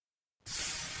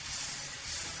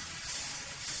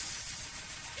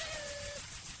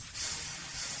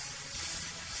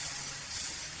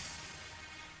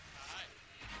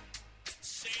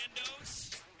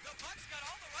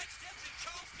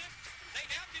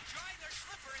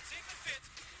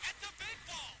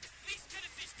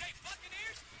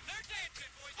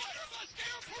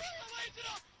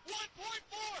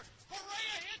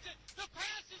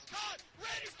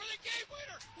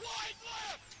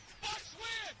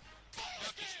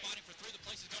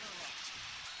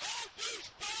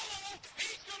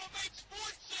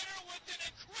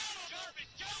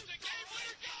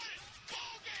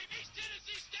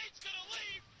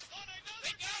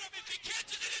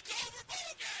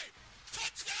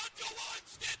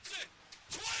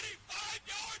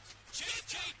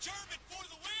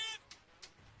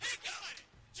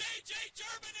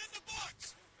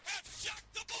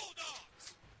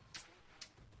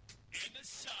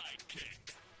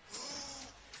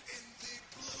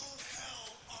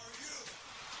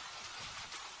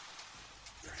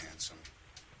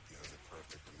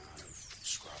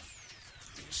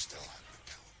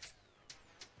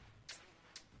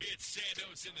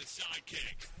Moose and the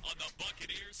Sidekick on the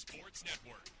Buccaneers Sports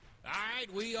Network. All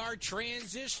right, we are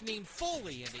transitioning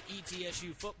fully into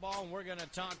ETSU football, and we're going to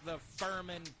talk the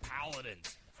Furman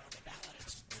Paladins. I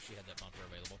wish you had that bunker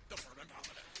available. The Furman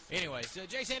Paladins. Anyways,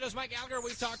 Jay Sandos, Mike Gallagher,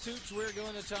 we've talked hoops. We're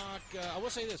going to talk, I will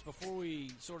say this, before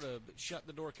we sort of shut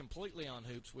the door completely on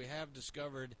hoops, we have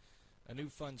discovered a new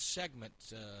fun segment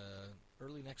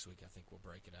early next week. I think we'll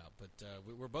break it out. But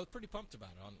we're both pretty pumped about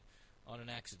it on an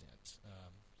accident.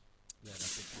 That I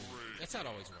think that's how it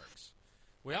always works.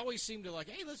 We always seem to like,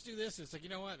 hey, let's do this. It's like, you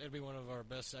know what? It'd be one of our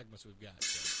best segments we've got.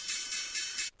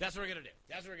 So that's what we're going to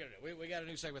do. We got a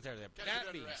new segment there.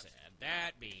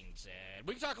 That being said,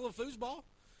 we can talk a little foosball.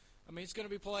 I mean, it's going to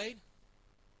be played.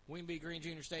 Wing B Green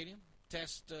Junior Stadium.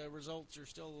 Test results are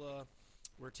still,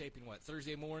 we're taping,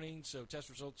 Thursday morning, so test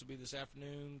results will be this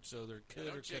afternoon, so there could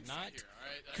or could not. Here,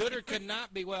 right? Could or could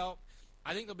not be,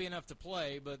 I think there'll be enough to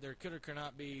play, but there could or could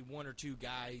not be one or two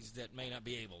guys that may not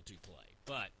be able to play.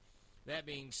 But that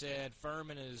being said,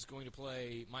 Furman is going to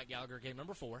play Mike Gallagher game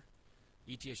number 4.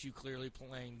 ETSU clearly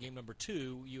playing game number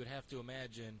 2. You would have to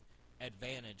imagine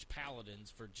advantage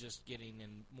Paladins for just getting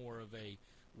in more of a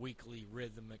weekly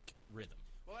rhythmic rhythm.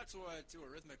 Well, that's what, to a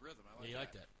rhythmic rhythm. I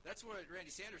like that. That's what Randy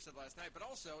Sanders said last night, but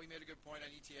also he made a good point on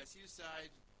ETSU's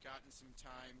side, gotten some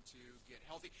time to get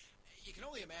healthy. You can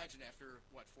only imagine after,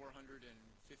 454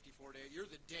 days? You're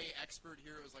the day expert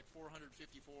here. It was like 454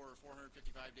 or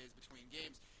 455 days between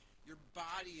games. Your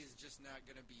body is just not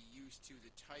going to be used to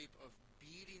the type of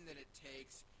beating that it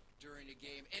takes during a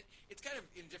game. And it's kind of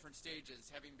in different stages,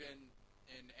 having been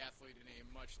an athlete in a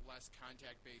much less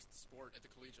contact-based sport at the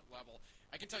collegiate level.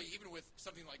 I can tell you, even with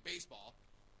something like baseball,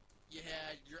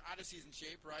 you're out-of-season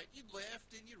shape, right? You'd lift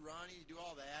and you'd run and you'd do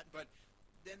all that, but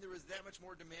then there was that much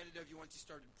more demanded of you once you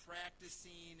started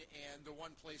practicing, and the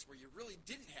one place where you really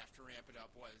didn't have to ramp it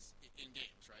up was in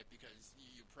games, right? Because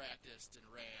you practiced and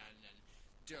ran and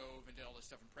dove and did all this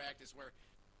stuff in practice, where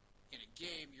in a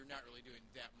game, you're not really doing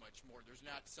that much more. There's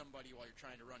not somebody while you're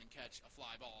trying to run and catch a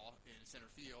fly ball in center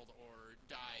field or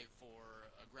dive for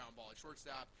a ground ball at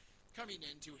shortstop coming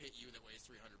in to hit you that weighs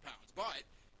 300 pounds. But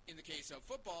in the case of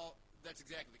football, that's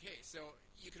exactly the case. So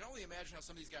you can only imagine how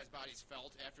some of these guys' bodies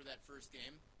felt after that first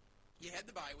game. You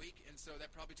had the bye week, and so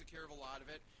that probably took care of a lot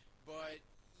of it. But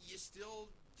you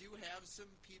still do have some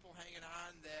people hanging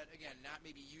on that, again, not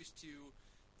maybe used to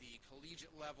the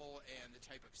collegiate level and the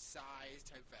type of size,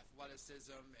 type of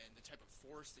athleticism, and the type of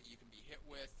force that you can be hit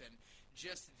with, and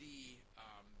just the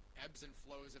ebbs and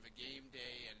flows of a game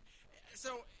day. And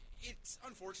so it's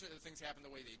unfortunate that things happened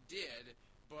the way they did,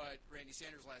 but Randy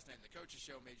Sanders last night in the coaches'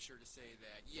 show made sure to say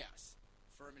that, yes,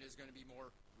 Furman is going to be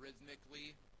more rhythmic,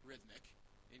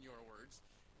 in your words,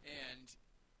 and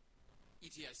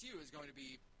ETSU is going to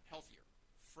be healthier,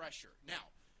 fresher.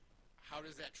 Now, how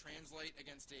does that translate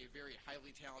against a very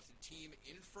highly talented team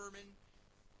in Furman?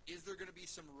 Is there going to be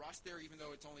some rust there, even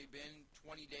though it's only been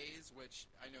 20 days, which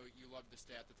I know you loved the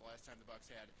stat that the last time the Bucs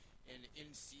had an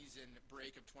in-season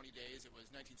break of 20 days, it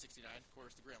was 1969, of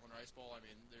course, the Grantland Rice Bowl. I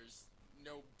mean, there's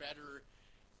no better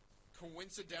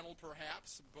coincidental,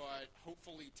 perhaps, but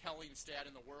hopefully telling stat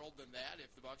in the world than that.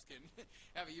 If the Bucs can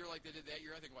have a year like they did that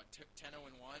year, I think, 10-0-1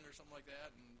 or something like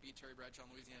that, and beat Terry Bradshaw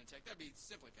and Louisiana Tech, that'd be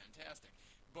simply fantastic.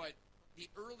 But the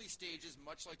early stages,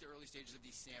 much like the early stages of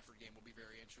the Stanford game, will be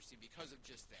very interesting because of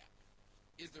just that.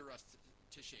 Is there rust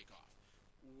to shake off?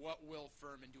 What will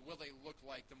Furman do? Will they look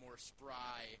like the more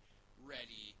spry,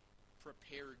 ready,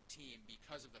 prepared team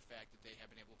because of the fact that they have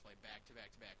been able to play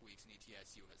back-to-back-to-back weeks and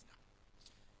ETSU has not?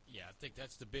 Yeah, I think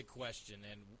that's the big question,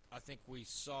 and I think we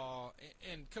saw,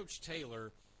 and Coach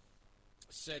Taylor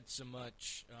said so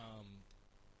much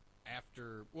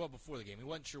before the game. He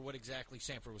wasn't sure what exactly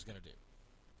Stanford was going to do.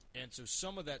 And so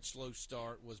some of that slow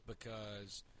start was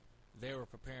because they were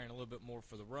preparing a little bit more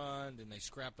for the run, and they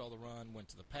scrapped all the run, went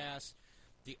to the pass.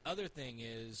 The other thing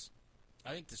is,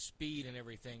 I think the speed and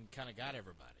everything kind of got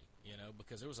everybody,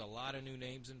 because there was a lot of new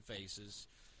names and faces.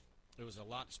 There was a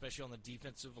lot, especially on the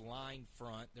defensive line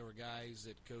front. There were guys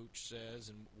that Coach says,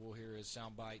 and we'll hear his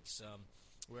sound bites.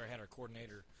 We had our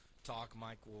coordinator talk.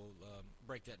 Mike will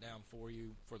break that down for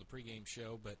you for the pregame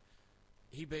show, but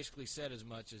he basically said as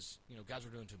much as, guys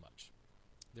were doing too much.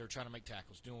 They were trying to make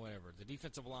tackles, doing whatever. The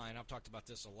defensive line, I've talked about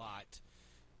this a lot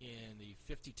in the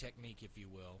 50 technique, if you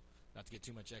will, not to get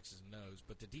too much X's and O's,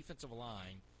 but the defensive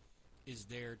line is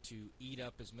there to eat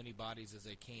up as many bodies as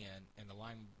they can, and the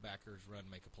linebackers run,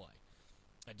 make a play.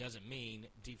 That doesn't mean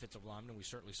defensive linemen. We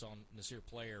certainly saw Nasir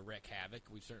Player wreak havoc.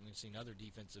 We've certainly seen other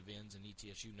defensive ends and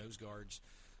ETSU nose guards.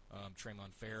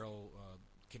 Tremont Farrell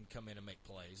can come in and make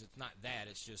plays. It's not that.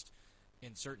 It's just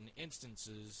in certain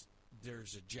instances,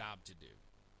 there's a job to do.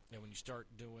 And when you start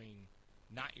doing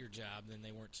not your job, then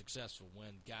they weren't successful.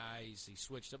 When guys, he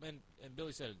switched up, and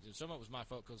Billy said it, some of it was my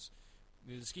fault because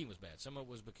the scheme was bad. Some of it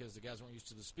was because the guys weren't used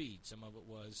to the speed. Some of it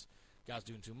was guys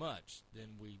doing too much. Then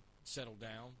we settled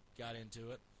down, got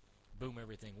into it, boom,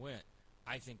 everything went.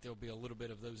 I think there'll be a little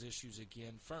bit of those issues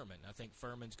again. Furman. I think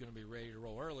Furman's going to be ready to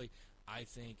roll early. I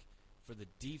think for the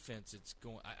defense, it's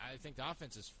going. I think the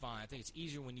offense is fine. I think it's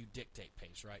easier when you dictate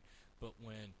pace, right? But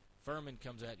when Furman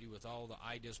comes at you with all the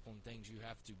eye discipline things you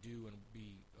have to do and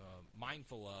be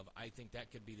mindful of, I think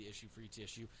that could be the issue for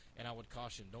ETSU. And I would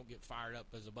caution, don't get fired up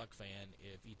as a Buck fan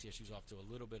if ETSU's off to a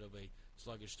little bit of a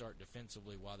sluggish start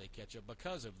defensively while they catch up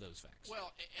because of those facts.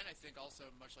 Well, and I think also,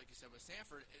 much like you said with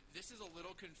Sanford, this is a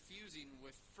little confusing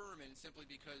with Furman simply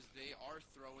because they are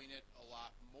throwing it a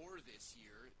lot more this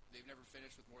year. They've never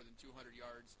finished with more than 200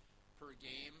 yards per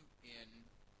game in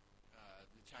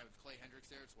the time of Clay Hendricks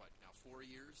there. It's now 4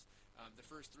 years. The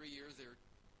first 3 years they were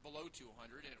below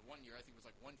 200, and at 1 year I think it was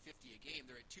like 150 a game.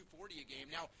 They're at 240 a game.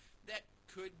 Now, that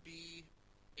could be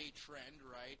a trend,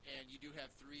 right? And you do have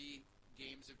 3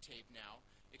 games of tape now.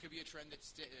 It could be a trend that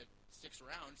sticks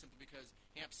around simply because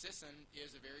Hamp Sisson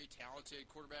is a very talented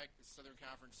quarterback, Southern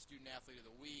Conference Student Athlete of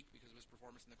the Week because of his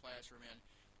performance in the classroom and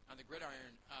on the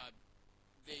gridiron.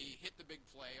 They hit the big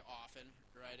play often,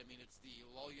 right? I mean, it's the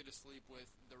lull you to sleep with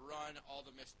the run, all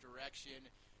the misdirection,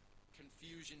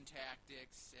 confusion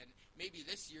tactics, and maybe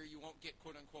this year you won't get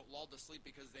quote-unquote lulled to sleep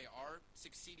because they are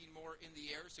succeeding more in the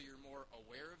air, so you're more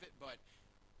aware of it, but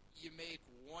you make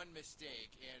one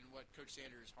mistake, and what Coach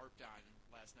Sanders harped on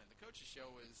last night in the coaches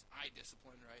show is eye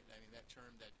discipline, right? I mean, that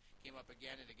term that came up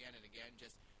again and again and again.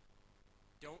 Just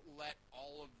don't let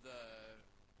all of the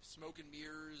smoke and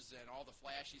mirrors and all the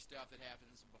flashy stuff that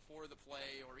happens before the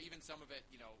play, or even some of it,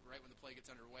 right when the play gets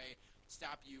underway,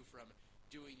 stop you from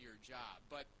doing your job.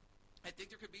 But I think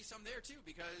there could be some there, too,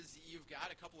 because you've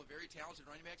got a couple of very talented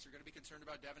running backs. You're going to be concerned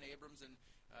about Devin Abrams and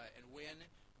Wynn,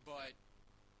 but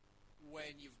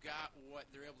when you've got what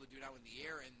they're able to do now in the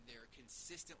air and they're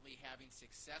consistently having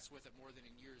success with it more than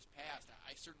in years past,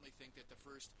 I certainly think that the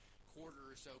first quarter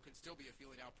or so could still be a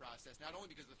feeling-out process, not only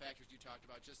because of the factors you talked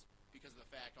about, just because of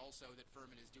the fact also that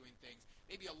Furman is doing things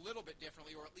maybe a little bit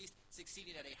differently or at least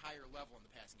succeeding at a higher level in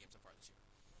the passing game so far this year.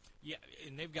 Yeah,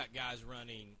 and they've got guys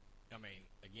running. I mean,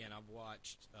 again, I've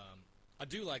watched I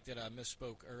do like that I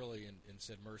misspoke early and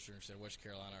said Mercer and said West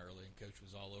Carolina early, and Coach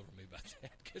was all over me about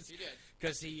that. He did.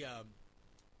 Because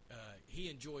he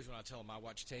enjoys when I tell him I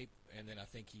watch tape, and then I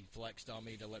think he flexed on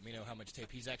me to let me know how much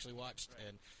tape he's actually watched. Right.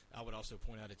 And I would also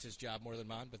point out it's his job more than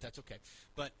mine, but that's okay.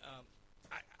 But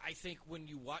I think when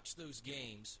you watch those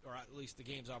games, or at least the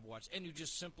games I've watched, and you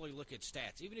just simply look at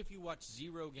stats, even if you watch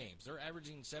 0 games, they're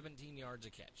averaging 17 yards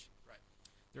a catch. Right.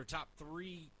 Their top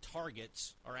 3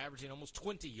 targets are averaging almost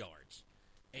 20 yards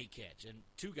a catch, and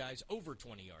 2 guys over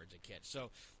 20 yards a catch.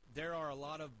 So there are a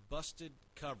lot of busted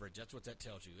coverage. That's what that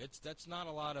tells you. That's not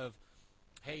a lot of,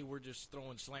 hey, we're just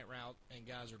throwing slant route and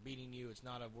guys are beating you. It's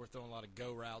not we're throwing a lot of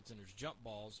go routes and there's jump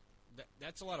balls.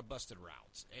 That's a lot of busted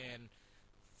routes. And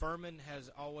Furman has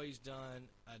always done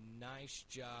a nice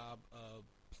job of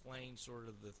playing sort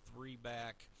of the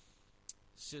 3-back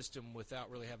system without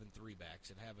really having 3 backs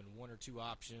and having 1 or 2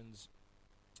 options,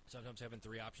 sometimes having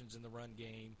 3 options in the run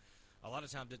game. A lot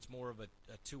of times it's more of a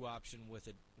 2 option with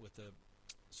a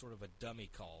sort of a dummy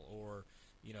call, or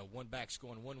 1 back's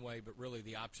going one way, but really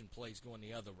the option play's going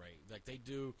the other way. Like they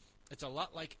do, it's a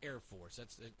lot like Air Force. And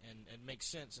it makes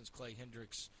sense since Clay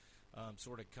Hendricks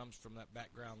sort of comes from that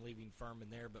background, leaving Furman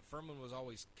there. But Furman was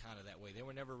always kind of that way. They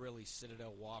were never really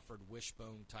Citadel, Wofford,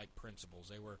 Wishbone type principles.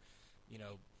 They were,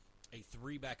 a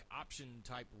 3-back option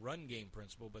type run game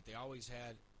principle, but they always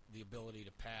had the ability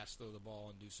to pass, throw the ball,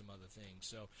 and do some other things.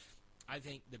 So I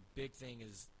think the big thing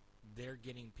is they're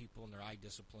getting people in their eye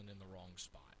discipline in the wrong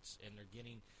spots, and they're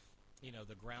getting,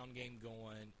 the ground game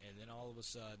going, and then all of a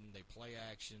sudden they play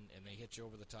action and they hit you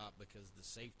over the top because the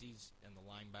safeties and the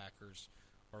linebackers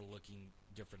are looking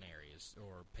different areas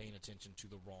or paying attention to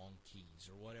the wrong keys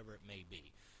or whatever it may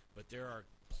be. But there are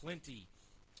plenty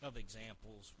of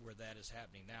examples where that is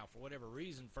happening. Now, for whatever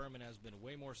reason, Furman has been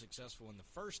way more successful in the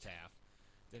first half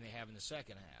than they have in the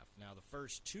second half. Now, the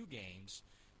first 2 games,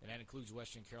 and that includes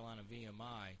Western Carolina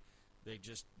VMI, they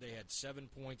had 7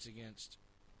 points against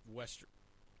Western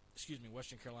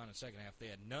Carolina in the second half. They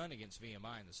had none against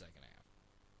VMI in the second half.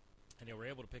 And they were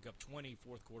able to pick up 20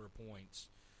 fourth-quarter points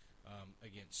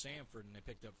against Sanford, and they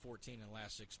picked up 14 in the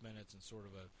last 6 minutes in sort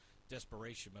of a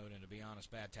desperation mode, and to be honest,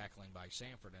 bad tackling by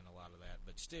Sanford and a lot of that.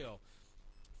 But still,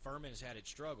 Furman has had its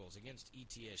struggles against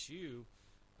ETSU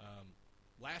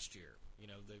last year.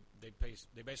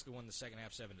 They basically won the second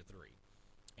half 7-3,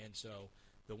 and so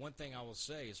The one thing I will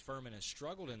say is Furman has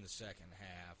struggled in the second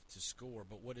half to score,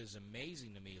 but what is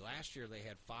amazing to me, last year they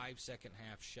had 5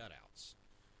 second-half shutouts.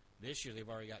 This year they've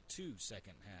already got 2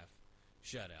 second-half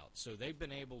shutouts. So they've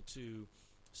been able to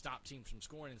stop teams from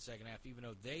scoring in the second half, even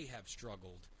though they have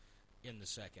struggled in the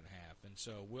second half. And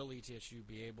so will ETSU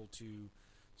be able to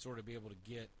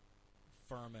get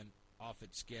Furman off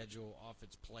its schedule, off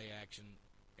its play action?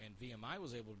 And VMI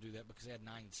was able to do that because they had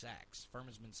 9 sacks.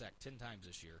 Furman's been sacked 10 times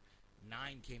this year.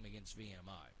 9 came against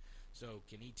VMI. So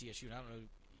can ETSU, and I don't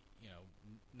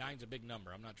know, 9's a big number.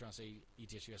 I'm not trying to say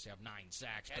ETSU has to have 9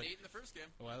 sacks. Had 8 in the first game.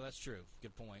 Well, that's true.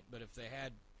 Good point. But if they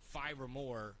had 5 or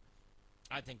more,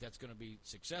 I think that's going to be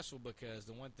successful, because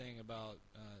the one thing about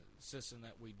Sisson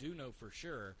that we do know for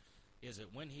sure is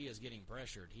that when he is getting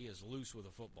pressured, he is loose with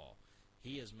a football.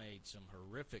 He has made some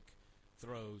horrific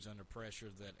throws under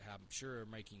pressure that I'm sure are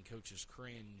making coaches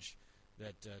cringe,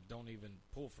 that don't even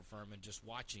pull for Furman just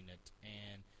watching it.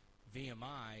 And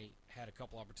VMI had a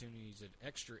couple opportunities at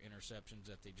extra interceptions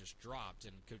that they just dropped,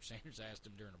 and Coach Sanders asked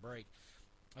him during a break.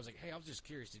 I was like, hey, I was just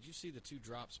curious, did you see the 2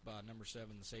 drops by number 7,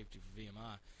 the safety for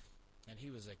VMI? And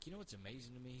he was like, what's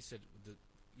amazing to me? He said,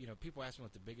 people ask him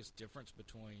what the biggest difference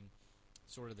between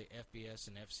sort of the FBS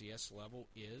and FCS level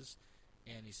is.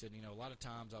 And he said, a lot of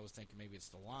times I was thinking maybe it's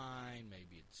the line,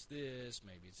 maybe it's this,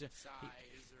 maybe it's this.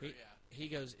 Size. He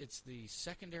goes, it's the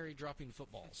secondary dropping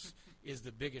footballs is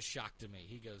the biggest shock to me.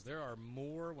 He goes, there are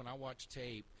more, when I watch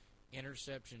tape,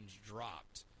 interceptions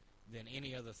dropped than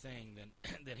any other thing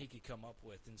than he could come up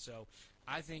with. And so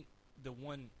I think the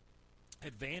one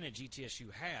advantage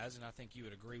ETSU has, and I think you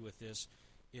would agree with this,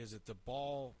 is that the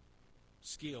ball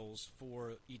skills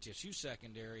for ETSU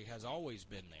secondary has always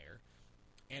been there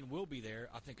and will be there,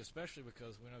 I think, especially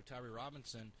because we know Tyree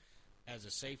Robinson, as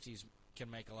a safety,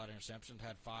 can make a lot of interceptions,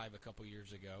 had 5 a couple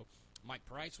years ago. Mike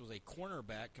Price was a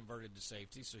cornerback converted to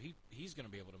safety, so he's going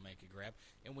to be able to make a grab.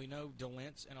 And we know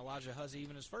DeLentz and Elijah Huzzy,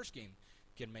 even his first game,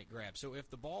 can make grabs. So if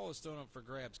the ball is thrown up for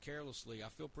grabs carelessly, I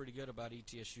feel pretty good about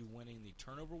ETSU winning the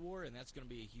turnover war, and that's going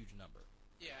to be a huge number.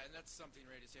 Yeah, and that's something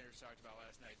Randy Sanders talked about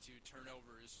last night, too.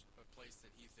 Turnover is a place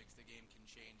that he thinks the game can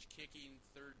change. Kicking,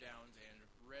 third downs, and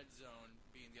red zone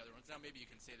being the other ones. Now, maybe you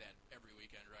can say that every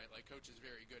weekend, right? Like, Coach is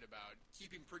very good about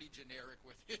keeping pretty generic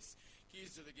with his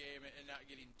keys to the game and not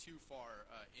getting too far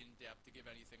in-depth to give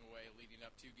anything away leading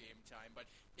up to game time. But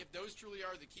if those truly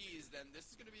are the keys, then this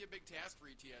is going to be a big task for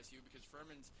ETSU, because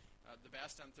Furman's the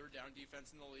best on third down defense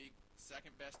in the league,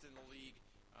 second best in the league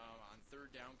on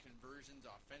third down conversions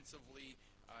offensively,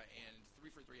 and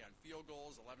 3 for 3 on field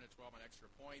goals, 11 to 12 on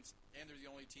extra points, and they're the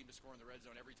only team to score in the red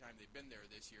zone every time they've been there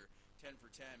this year, 10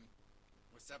 for 10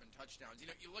 with 7 touchdowns.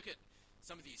 You look at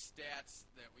some of these stats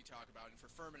that we talk about, and for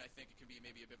Furman, I think it can be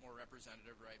maybe a bit more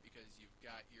representative, right, because you've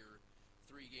got your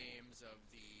 3 games of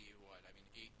the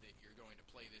 8 that you're going to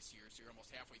play this year, so you're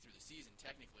almost halfway through the season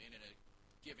technically, and in a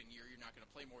given year, you're not going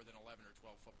to play more than 11 or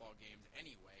 12 football games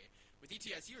anyway. With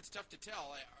ETSU, it's tough to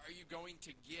tell. Are you going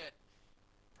to get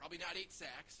probably not 8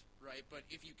 sacks, right? But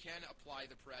if you can apply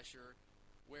the pressure,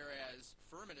 whereas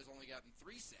Furman has only gotten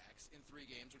 3 sacks in 3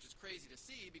 games, which is crazy to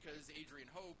see, because Adrian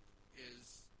Hope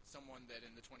is someone that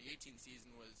in the 2018 season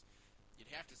was,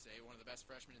 you'd have to say, one of the best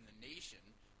freshmen in the nation.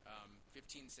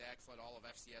 15 sacks, led all of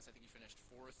FCS. I think he finished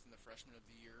 4th in the Freshman of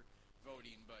the Year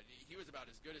voting, but he was about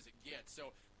as good as it gets.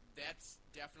 So that's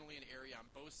definitely an area on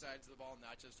both sides of the ball,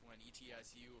 not just when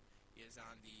ETSU is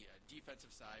on the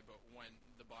defensive side, but when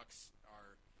the Bucks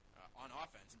are on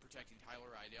offense and protecting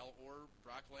Tyler Idell or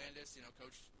Brock Landis.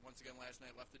 Coach, once again last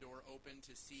night, left the door open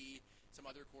to see some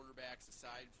other quarterbacks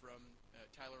aside from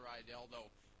Tyler Idell, though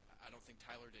I don't think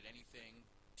Tyler did anything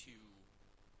to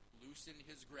loosen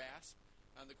his grasp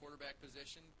on the quarterback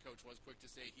position. Coach was quick to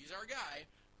say, he's our guy,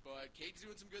 but Cade's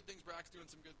doing some good things, Brock's doing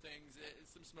some good things,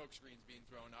 some smoke screens being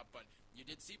thrown up, but you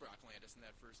did see Brock Landis in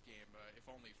that first game, if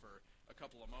only for a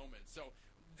couple of moments. So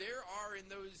there are,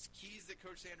 in those keys that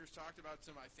Coach Sanders talked about,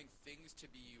 some, I think, things to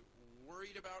be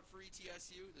worried about for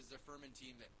ETSU. This is a Furman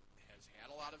team that has had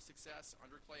a lot of success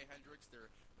under Clay Hendricks. They're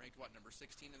ranked, number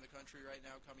 16 in the country right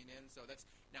now coming in, so that's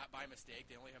not by mistake.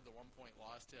 They only have the 1-point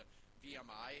loss to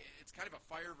VMI. It's kind of a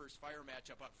fire versus fire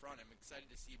matchup up front. I'm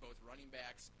excited to see both running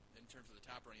backs, in terms of the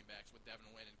top running backs, with Devin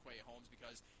Wynn and Quay Holmes,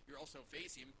 because you're also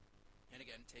facing, and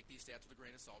again, take these stats with a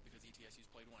grain of salt because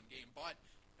ETSU's played 1 game, but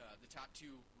the top 2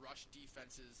 rush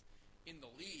defenses in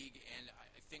the league, and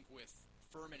I think with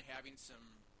Furman having some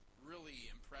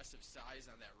really impressive size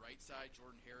on that right side,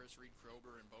 Jordan Harris, Reed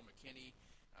Krober, and Bo McKinney,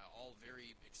 all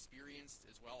very experienced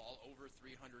as well, all over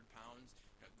 300 pounds.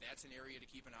 That's an area to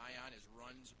keep an eye on, is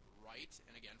runs right.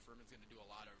 And again, Furman's going to do a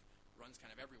lot of runs kind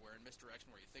of everywhere in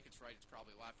misdirection where you think it's right, it's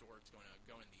probably left, or it's going to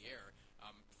go in the air.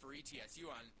 For ETSU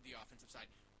on the offensive side,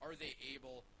 are they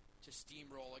able to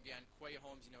steamroll again? Quay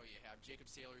Holmes, you know what you have. Jacob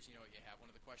Sailors, you know what you have.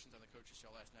 One of the questions on the coaches' show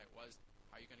last night was,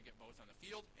 how are you going to get both on the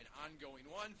field? An ongoing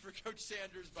one for Coach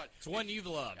Sanders, but it's one you've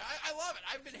loved. I love it.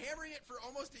 I've been hammering it for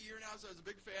almost a year now, so I was a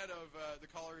big fan of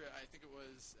the caller. I think it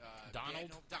was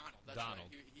Donald. Donald. That's Donald.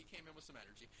 Right. He came in with some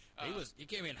energy. He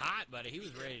came in hot, buddy. He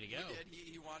was ready to go. He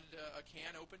did. He wanted a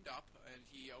can opened up, and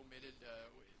he omitted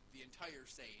the entire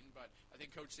saying. But I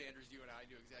think Coach Sanders, you and I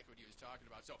knew exactly what he was talking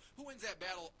about. So who wins that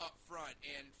battle up front?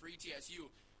 And for ETSU,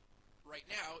 right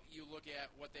now, you look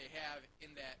at what they have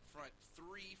in that front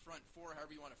three, front four,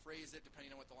 however you want to phrase it, depending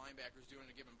on what the linebackers do in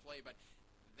a given play. But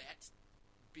that's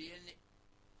been,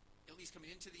 at least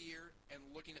coming into the year and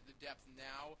looking at the depth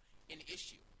now, an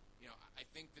issue. You know, I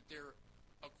think that they're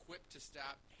equipped to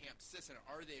stop Hamp Sisson.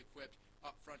 Are they equipped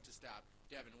up front to stop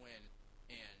Devin Wynn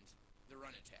and the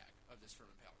run attack of this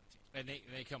Furman Paladin team? And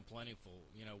they come plentiful.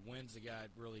 You know, Wynn's the guy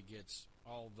that really gets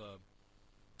all the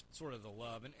sort of the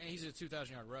love, and he's a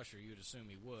 2,000-yard rusher. You would assume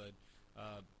he would.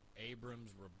 Abrams,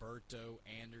 Roberto,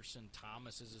 Anderson,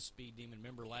 Thomas is a speed demon.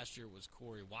 Remember last year it was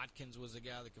Corey Watkins was the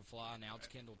guy that could fly. Now it's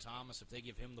Kendall Thomas. If they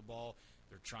give him the ball,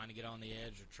 they're trying to get on the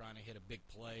edge. They're trying to hit a big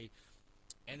play.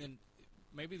 And then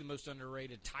maybe the most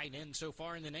underrated tight end so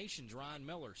far in the nation is Ryan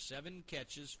Miller. 7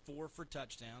 catches, 4 for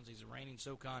touchdowns. He's a reigning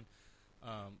SoCon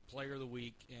Player of the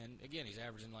Week. And, again, he's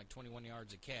averaging like 21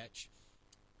 yards a catch.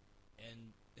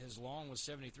 And his long was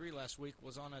 73 last week,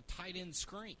 was on a tight end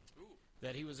screen. Ooh.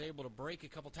 That he was able to break a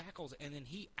couple tackles, and then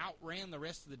he outran the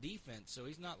rest of the defense. So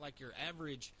he's not like your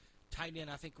average tight end,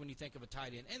 I think, when you think of a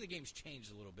tight end. And the game's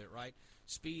changed a little bit, right?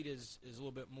 Speed is a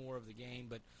little bit more of the game.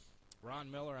 But Ron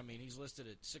Miller, I mean, he's listed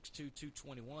at 6'2",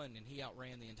 221, and he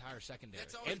outran the entire secondary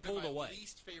That's always and been pulled my away.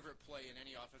 least favorite play in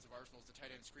any offensive arsenal is the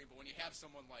tight end screen. But when you have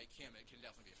someone like him, it can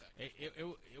definitely be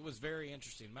effective. It was very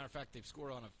interesting. Matter of fact, they've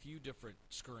scored on a few different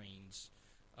screens.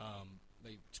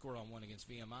 They scored on one against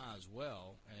VMI as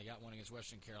well, and they got one against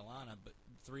Western Carolina, but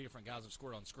 3 different guys have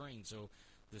scored on screen. So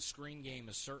the screen game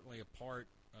is certainly a part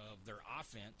of their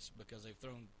offense because they've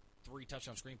thrown 3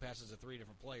 touchdown screen passes to 3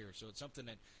 different players. So it's something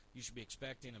that you should be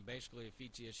expecting, and basically if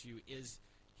ETSU is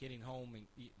hitting home,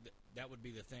 and that would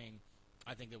be the thing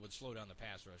I think that would slow down the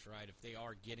pass rush, right? If they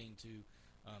are getting to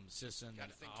Sisson,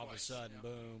 and all of a sudden,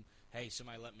 boom, hey,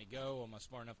 somebody let me go. Am I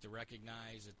smart enough to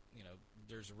recognize that, you know,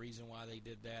 there's a reason why they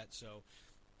did that? So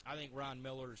I think Ron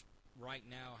Miller's right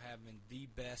now having the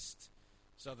best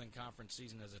Southern Conference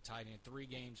season as a tight end. 3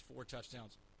 games, 4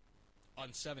 touchdowns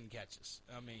on 7 catches.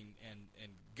 I mean,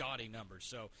 and gaudy numbers.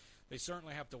 So they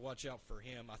certainly have to watch out for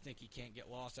him. I think he can't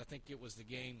get lost. I think it was the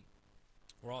game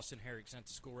where Austin Herrick sent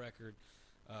the school record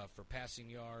for passing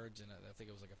yards, and I think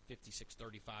it was like a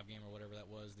 56-35 game or whatever that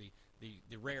was,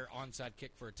 the rare onside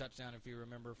kick for a touchdown, if you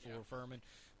remember, for Furman.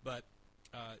 But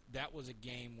that was a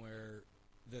game where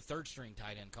the third-string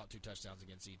tight end caught 2 touchdowns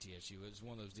against ETSU. It was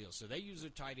one of those deals. So they use their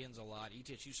tight ends a lot.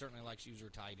 ETSU certainly likes to use their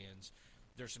tight ends.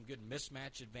 There's some good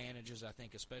mismatch advantages, I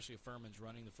think, especially if Furman's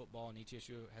running the football, and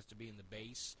ETSU has to be in the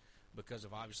base because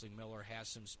of obviously Miller has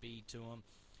some speed to him.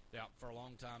 Now, for a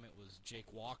long time, it was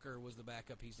Jake Walker was the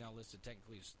backup. He's now listed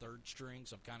technically as 3rd string,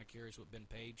 so I'm kind of curious what Ben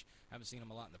Page. I haven't seen him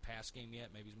a lot in the pass game yet.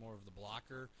 Maybe he's more of the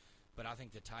blocker. But I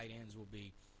think the tight ends will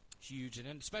be huge. And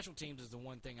then special teams is the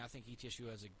one thing I think ETSU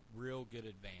has a real good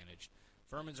advantage.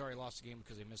 Furman's already lost the game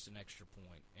because they missed an extra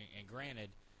point. And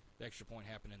granted, the extra point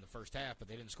happened in the first half, but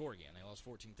they didn't score again. They lost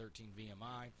 14-13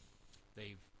 VMI.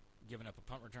 They've given up a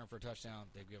punt return for a touchdown.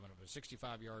 They've given up a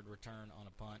 65-yard return on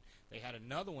a punt. They had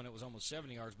another one that was almost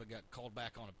 70 yards but got called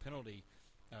back on a penalty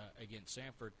against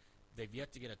Sanford. They've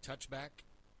yet to get a touchback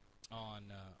on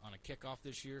a kickoff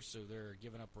this year, so they're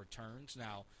giving up returns.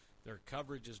 Now, their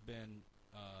coverage has been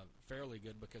fairly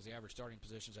good because the average starting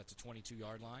position is at the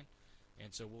 22-yard line.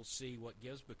 And so we'll see what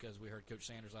gives because we heard Coach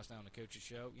Sanders last night on the coach's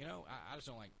show. You know, I just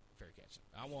don't like fair catching.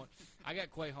 I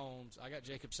got Quay Holmes. I got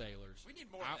Jacob Sailors. We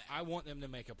need more of that. I want them to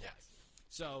make a play. Yes.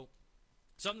 So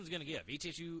something's going to give.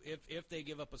 ETSU, if they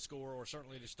give up a score or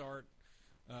certainly to start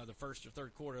the first or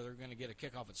third quarter, they're going to get a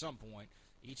kickoff at some point.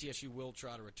 ETSU will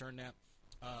try to return that.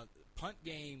 Punt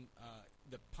game,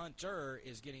 the punter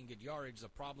is getting good yardage. The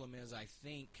problem is I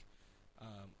think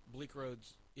Bleak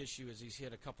Road's issue is he's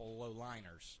hit a couple of low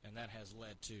liners, and that has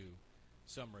led to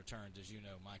some returns, as you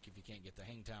know, Mike. If you can't get the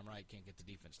hang time right, can't get the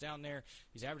defense down there.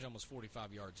 He's averaged almost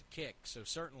 45 yards a kick, so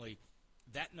certainly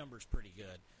that number's pretty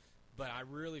good. But I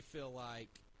really feel like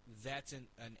that's an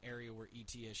area where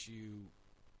ETSU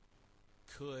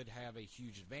could have a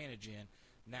huge advantage in.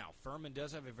 Now, Furman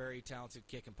does have a very talented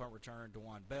kick and punt return,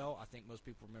 DeJuan Bell. I think most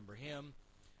people remember him.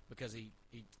 because he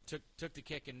took the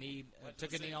kick and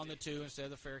took a knee on the 2 instead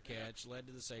of the fair catch, led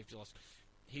to the safety loss.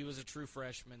 He was a true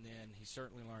freshman then. He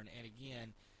certainly learned. And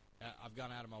again, I've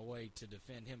gone out of my way to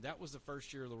defend him. That was the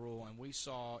first year of the rule, and we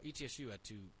saw ETSU had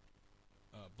 2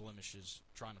 blemishes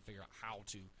trying to figure out how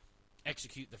to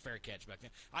execute the fair catch back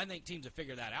then. I think teams have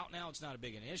figured that out now. It's not a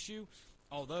big an issue.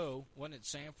 Although, wasn't it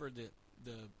Sanford that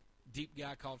the deep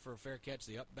guy called for a fair catch,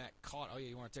 the up back caught? Oh, yeah,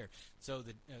 you weren't there. So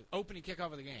the opening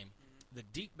kickoff of the game, the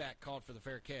deep back called for the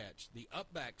fair catch. The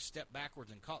up back stepped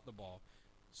backwards and caught the ball.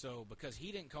 So because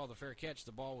he didn't call the fair catch,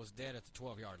 the ball was dead at the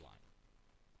 12-yard line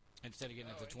instead of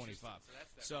getting at the 25.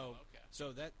 So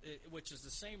that which is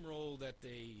the same rule that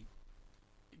they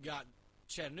got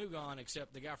Chattanooga on,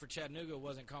 except the guy for Chattanooga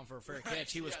wasn't calling for a fair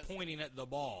catch. He was pointing at the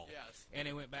ball. Yes. And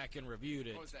he went back and reviewed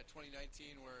it. What was that,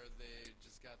 2019, where they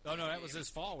just got Oh, no, that was this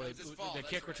fall. The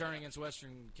kick return right. against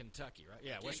Western Kentucky, right?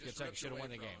 Yeah, Western Kentucky should have won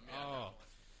the game.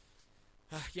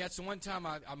 Yeah, it's the one time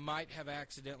I might have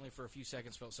accidentally for a few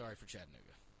seconds felt sorry for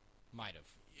Chattanooga. Might have.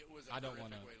 It was a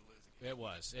horrific way to lose a game. It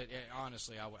was.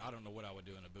 Honestly, I don't know what I would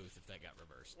do in a booth if that got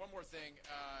reversed. One more thing.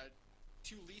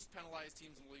 2 least penalized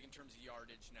teams in the league in terms of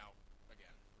yardage. Now,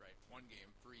 again, right, 1 game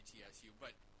for ETSU.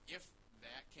 But if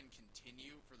that can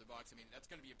continue for the Bucs, I mean, that's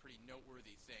going to be a pretty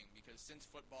noteworthy thing because since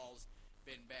football's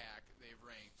been back, they've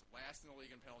ranked last in the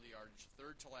league in penalty yardage,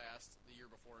 3rd to last the year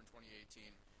before in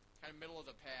 2018, kind of middle of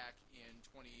the pack in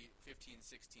 2015,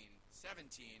 16,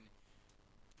 17.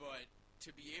 But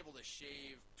to be able to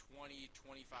shave 20,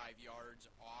 25 yards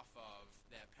off of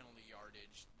that penalty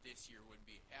yardage this year would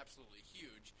be absolutely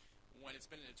huge. When it's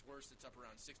been at its worst, it's up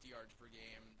around 60 yards per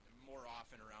game, more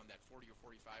often around that 40 or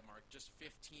 45 mark, just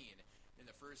 15 in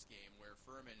the first game, where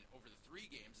Furman, over the 3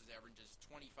 games, is averages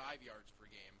 25 yards per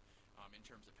game in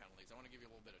terms of penalties. I want to give you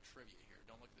a little bit of trivia here.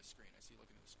 Don't look at the screen. I see you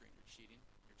looking at the screen. You're cheating.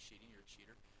 You're a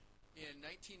cheater. In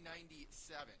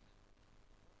 1997,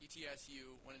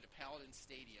 ETSU went into Paladin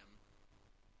Stadium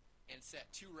and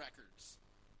set 2 records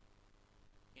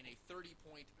in a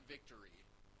 30-point victory.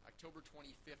 October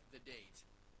 25th, the date.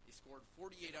 They scored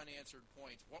 48 unanswered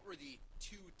points. What were the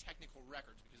 2 technical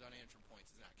records? Because unanswered points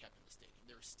is not kept in the stadium.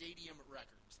 They're stadium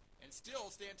records and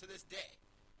still stand to this day.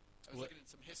 I was looking at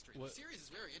some history. The series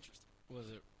is very interesting. Was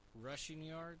it rushing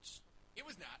yards? It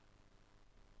was not.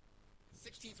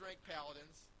 16th ranked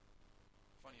Paladins.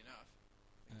 Funny enough.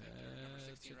 I think they're number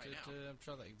 16 right now. I'm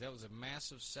trying to think. That was a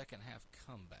massive second half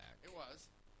comeback. It was.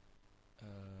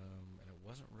 And it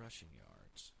wasn't rushing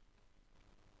yards.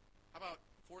 How about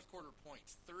fourth quarter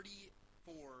points?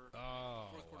 34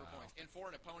 fourth quarter points. And for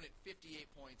an opponent, 58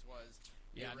 points was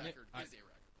a record.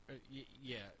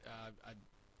 You're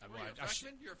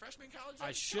a freshman in college?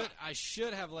 I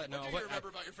should have let know. What do you remember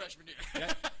about your freshman year?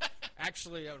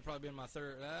 Actually, that would probably been my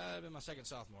second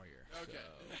sophomore year. Okay,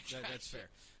 so that's fair.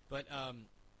 But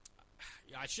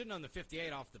I should have known the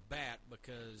 58 off the bat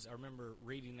because I remember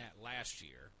reading that last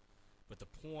year. But the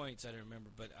points I didn't remember.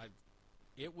 But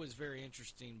it was very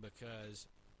interesting because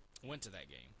I went to that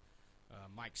game.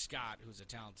 Mike Scott, who's a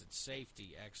talented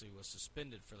safety, actually was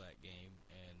suspended for that game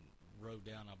and rode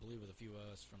down, I believe, with a few of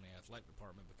us from the athletic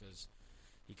department because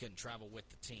he couldn't travel with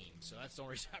the team. So that's the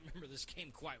only reason I remember this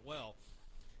game quite well.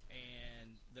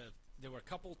 And there were a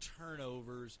couple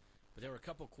turnovers, but there were a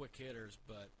couple quick hitters.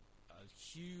 But a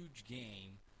huge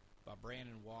game by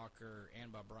Brandon Walker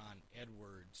and by Brian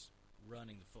Edwards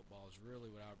running the football is really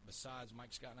what besides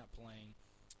Mike Scott not playing,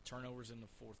 turnovers in the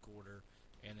fourth quarter,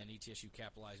 and then ETSU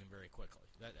capitalizing very quickly.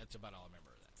 That's about all I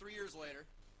remember of that. 3 years later,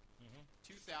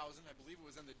 2000, I believe it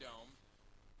was in the Dome,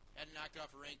 hadn't knocked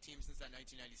off a ranked team since that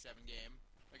 1997 game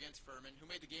against Furman, who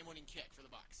made the game-winning kick for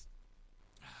the Bucs.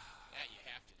 That you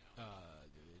have to know.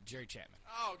 Jerry Chapman.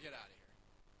 Oh, get out of here.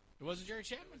 It wasn't Jerry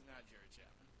Chapman? It was not Jerry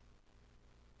Chapman.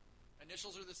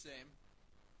 Initials are the same.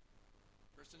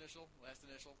 First initial, last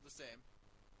initial, the same.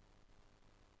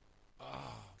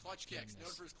 Oh, clutch goodness. Kicks.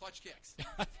 Known for his clutch kicks.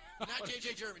 Not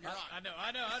J.J. German, you're wrong. I know.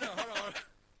 Hold on.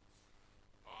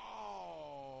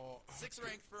 Oh.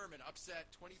 6th-ranked Furman upset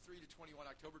 23-21,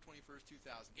 October 21st,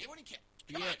 2000. Game-winning kick.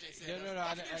 Come on, Jason.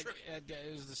 No.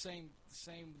 It was the same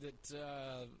that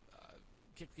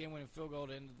kicked the game-winning field goal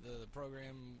to end the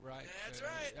program, right? That's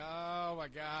right. Oh, my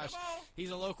gosh. Come on.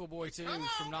 He's a local boy, too,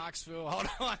 from Knoxville. Hold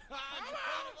on.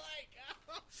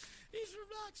 He's from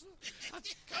Knoxville.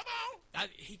 Come on.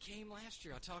 He came last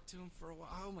year. I talked to him for a while.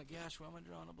 Oh, my gosh. Why am I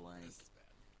drawing a blank? This is bad.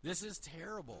 This is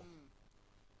terrible.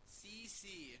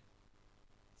 CC.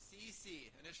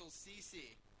 Initials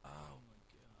CC. Oh, my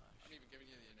gosh. I'm even giving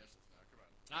you the initials now. Come on.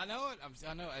 I know it.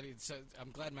 I know.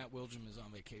 I'm glad Matt Wilgem is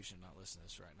on vacation, not listening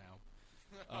to this right now.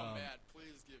 Matt,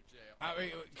 please give Jay.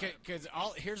 Because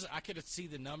I could see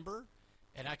the number,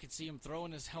 And I could see him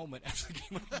throwing his helmet after the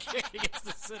game against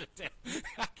the Citadel.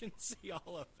 I can see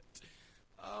all of it.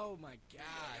 Oh, my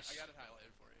gosh. I got it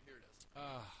highlighted for you. Here it is.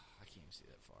 I can't even see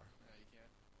that far. No, you can't.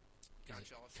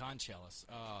 Conchelis. Conchelis.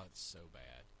 Oh, it's so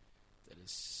bad. That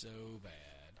is so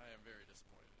bad. I am very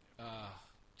disappointed in him.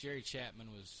 Jerry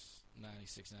Chapman was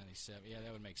 96, 97. Yeah,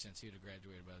 that would make sense. He would have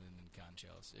graduated by then than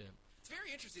Conchelis. Yeah. It's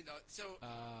very interesting, though. So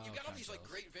you've got all these Conchelis.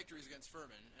 great victories against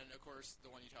Furman, and of course the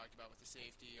one you talked about with the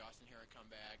safety, Austin Herrick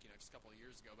comeback, just a couple of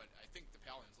years ago. But I think the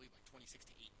Paladins lead 26-8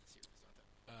 in the series, don't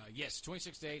they? Yes,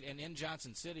 26-8, and in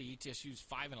Johnson City, ETSU's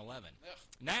 5-11. Ugh.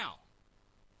 Now,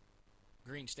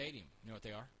 Green Stadium. You know what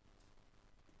they are?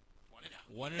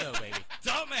 1-0. 1-0, baby. That's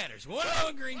all that matters. 1-0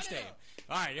 in Green Stadium.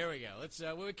 All right, here we go. Let's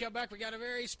when we come back, we got a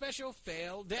very special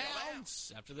fail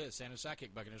downs. After this, San Jose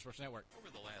Sidekick, Buccaneers Sports Network. Over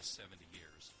the last 70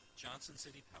 years, Johnson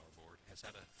City Power Board has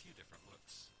had a few different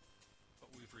looks,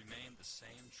 but we've remained the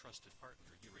same trusted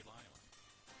partner you rely on.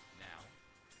 Now,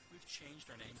 we've changed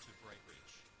our name to Bright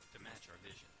Ridge to match our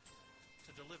vision,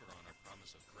 to deliver on our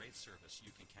promise of great service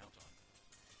you can count on,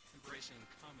 embracing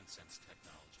common sense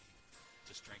technology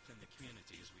to strengthen the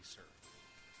communities we serve.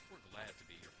 We're glad to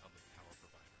be your public power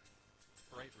provider.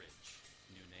 Bright Ridge,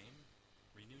 new name,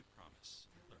 renewed promise.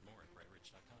 Learn more at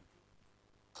brightridge.com.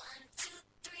 1, 2,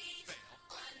 3. Fail.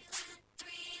 1, 2,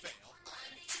 3. Fail. 1,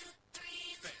 2,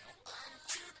 3. Fail. 1,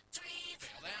 2, 3.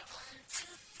 Fail that. 1, 2,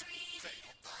 3.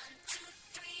 Fail. 1, 2,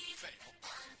 3. Fail.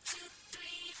 1, 2,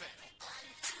 3. Fail. 1,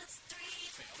 2,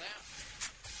 3. Fail that.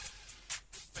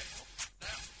 Fail.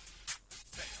 Now.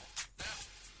 Fail. Now.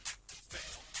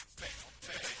 Fail. Fail.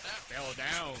 Fail. Now. Fail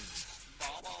downs.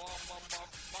 Fail downs.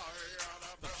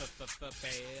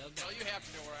 Well, you have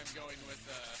to know where I'm going with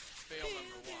fail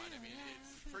number one. I mean,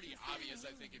 it's pretty obvious,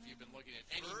 I think, if you've been looking at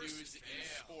any news in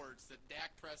sports, that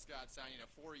Dak Prescott signing a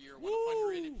 4-year,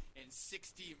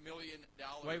 $160 million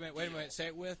Wait a minute. deal. Say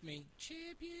it with me.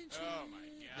 Championship. Oh my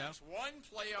gosh! No? One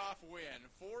playoff win,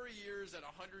 4 years at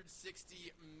 $160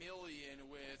 million,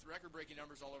 with record-breaking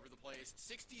numbers all over the place.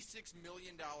 $66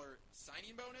 million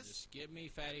signing bonus. Just give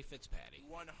me Fatty Fitzpatty.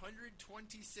 $126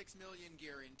 million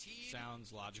guaranteed.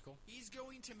 Sounds logical. He's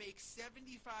going to make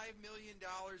 $75 million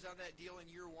on that deal in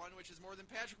year one, which is more than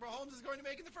Patrick Mahomes is going to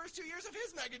make in the first 2 years of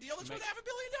his mega deal. It's worth $500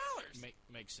 million.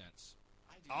 Makes sense.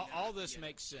 I do All not this get it.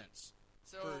 makes sense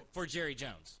So for Jerry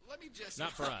Jones. let me just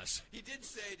Not for us. He did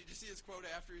say, did you see his quote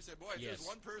after? He said, boy, if Yes. there's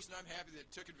one person I'm happy that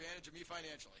took advantage of me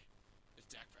financially, it's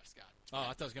Dak Prescott. Oh,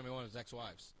 I thought it was going to be one of his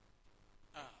ex-wives.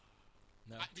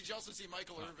 No. Did you also see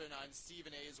Michael Irvin on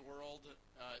Stephen A's World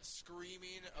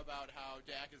screaming about how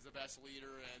Dak is the best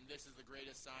leader and this is the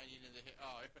greatest signing in the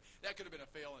that could have been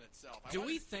a fail in itself. Do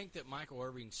we think that Michael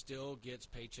Irvin still gets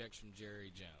paychecks from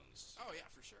Jerry Jones? Oh, yeah,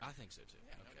 for sure. I think so, too.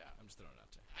 Yeah, no Okay. doubt. I'm just throwing it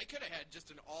out there. I could have had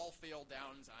just an all fail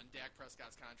downs on Dak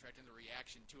Prescott's contract and the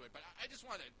reaction to it, but I just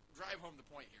want to drive home the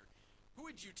point here. Who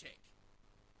would you take?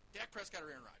 Dak Prescott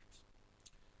or Aaron Rodgers?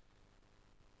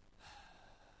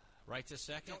 Right this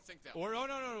second? Don't think that Or way.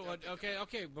 no. Don't think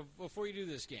Okay. Before you do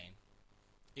this game,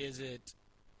 is it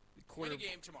quarter? Win a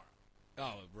game tomorrow.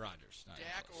 Oh, Rodgers. Not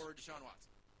even Dak close. or Deshaun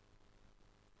Watson?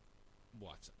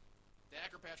 Watson.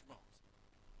 Dak or Patrick Mahomes?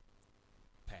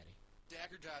 Patty.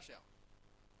 Dak or Josh Allen?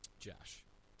 Josh.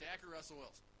 Dak or Russell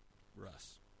Wilson?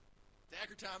 Russ.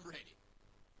 Dak or Tom Brady?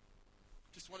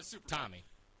 Just won a Super Bowl. Tommy.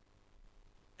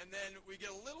 And then we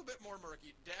get a little bit more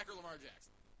murky. Dak or Lamar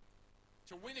Jackson?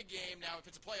 To win a game, now if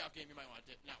it's a playoff game, you might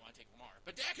not want to take Lamar.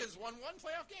 But Dak has won one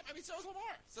playoff game. I mean, so has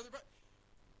Lamar. So they're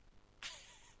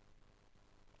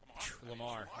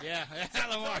Lamar. Yeah,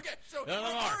 Lamar. Okay, so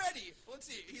Lamar. already, let's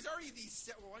see. He's already the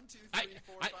 1, 2, 3,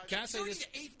 4, 5. Can I say he's already this?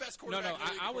 the 8th best No, quarterback. in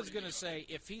the league I was according going to you. say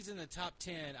if he's in the top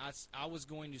 10, I was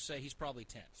going to say he's probably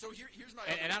 10th. So here's my.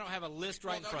 And I don't have a list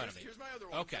right in front of me. Here's my other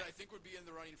one Okay. that I think would be in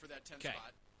the running for that 10th Okay.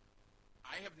 spot.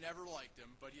 I have never liked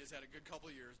him, but he has had a good couple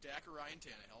of years. Dak or Ryan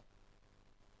Tannehill.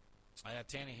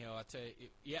 Tannehill, I tell you,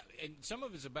 yeah, and some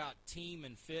of it's about team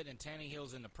and fit, and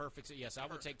Tannehill's in the perfect. Yes, I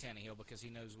would take Tannehill because he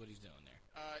knows what he's doing there.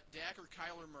 Dak or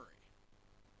Kyler Murray.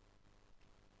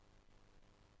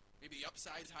 Maybe the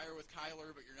upside's higher with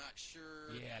Kyler, but you're not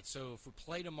sure. Yeah, so if we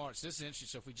play tomorrow, so this is interesting.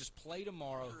 So if we just play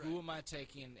tomorrow, Correct. who am I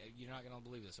taking? You're not going to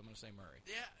believe this. I'm going to say Murray.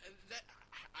 Yeah,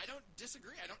 I don't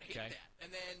disagree. I don't hate Okay. that.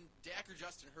 And then Dak or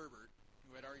Justin Herbert,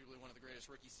 who had arguably one of the greatest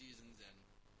rookie seasons. And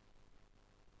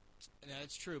No,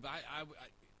 it's true, but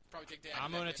Probably take Dak.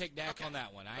 I'm going to take Dak Okay. on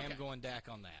that one. I am Okay. going Dak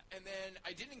on that. And then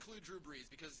I didn't include Drew Brees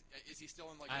because is he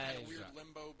still in like a kind of weird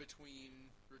limbo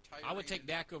between retiring? I would take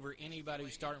and Dak over anybody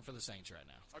who's playing? starting for the Saints right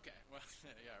now. Okay, well,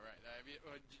 yeah, right. I mean,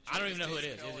 I don't even know who it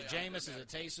is. Taysom Hill, Is it yeah, Jameis? Is doesn't it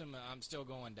Taysom? I'm still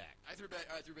going Dak. I threw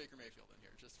Baker Mayfield in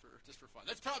here just for fun.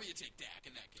 That's probably a take Dak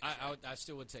in that case. right? I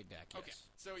still would take Dak. Yes. Okay,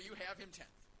 so you have him 10th.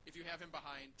 If you have him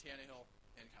behind Tannehill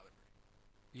and Kyler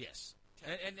Murray. Yes.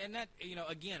 And that,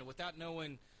 again, without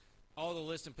knowing all the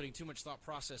list and putting too much thought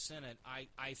process in it,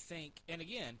 I think, and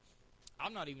again,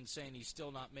 I'm not even saying he's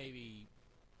still not maybe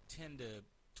 10 to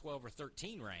 12 or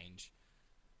 13 range.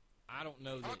 I don't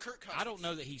know How about that. Kirk I don't Cousins?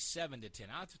 know that he's 7 to 10.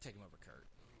 I have to take him over Kurt.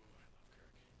 Ooh, I love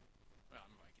Kirk. Well,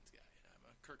 I'm a Vikings guy. And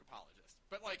I'm a Kirk apologist.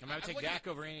 But like, I'm going to take looking Dak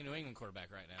at, over any New England quarterback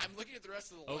right now. I'm looking at the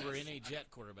rest of the Over list. any Jet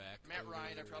quarterback. Matt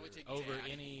Ryan, I'd probably take over Dak.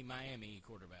 any Miami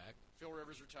quarterback. Phil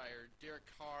Rivers retired. Derek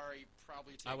Carr, you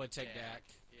probably take I would take Dak.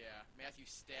 Yeah. Matthew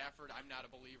Stafford, I'm not a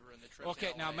believer in the trip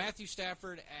Okay, to now LA. Matthew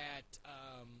Stafford at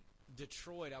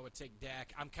Detroit, I would take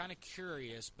Dak. I'm kind of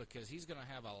curious because he's going to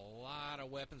have a lot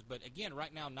of weapons. But again,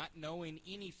 right now, not knowing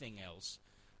anything else,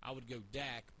 I would go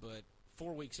Dak. But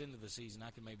 4 weeks into the season,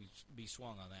 I could maybe be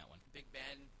swung on that one. Big Ben,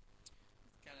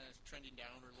 kind of trending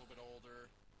downward, a little bit older.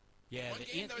 Yeah, One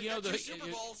game, though, he got two Super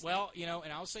Bowls. well,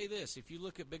 and I'll say this: if you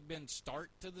look at Big Ben's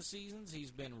start to the seasons,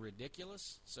 he's been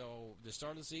ridiculous. So the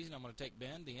start of the season, I'm going to take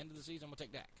Ben. The end of the season, I'm going to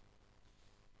take Dak.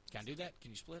 Can I do that?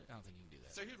 Can you split it? I don't think you can do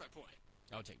that. So here's my point.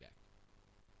 I would take Dak.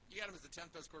 You got him as the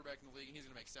 10th best quarterback in the league, and he's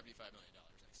going to make $75 million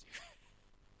next year.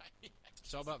 I mean,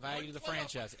 It's all about value to the what-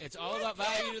 franchise. It's what all about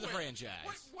value to the value?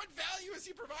 franchise. What value is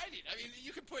he providing? I mean,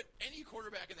 you could put any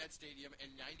quarterback in that stadium,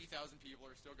 and 90,000 people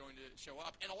are still going to show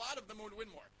up, and a lot of them would win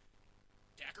more.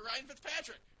 Dak or Ryan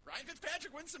Fitzpatrick. Ryan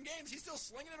Fitzpatrick wins some games. He's still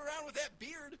slinging it around with that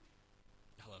beard.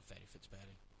 I love Fatty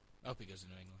Fitzpatrick. I hope he goes to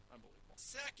New England. Unbelievable.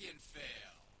 Second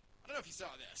fail. I don't know if you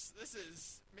saw this. This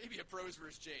is maybe a pros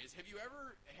versus Jays. Have you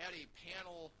ever had a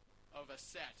panel of a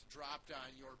set dropped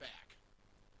on your back?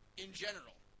 In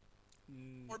general.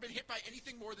 Or been hit by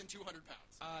anything more than 200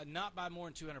 pounds? Not by more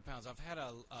than 200 pounds. I've had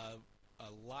a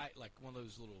light, like one of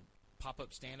those little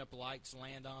pop-up stand-up lights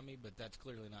land on me, but that's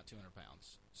clearly not 200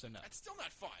 pounds. So no. That's still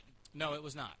not fun. No, it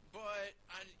was not. But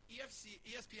on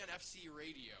ESPN FC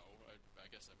radio, I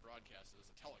guess I broadcast it as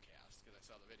a telecast because I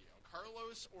saw the video,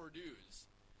 Carlos Orduz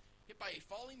hit by a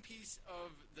falling piece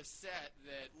of the set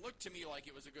that looked to me like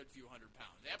it was a good few hundred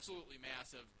pounds. Absolutely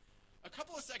massive. A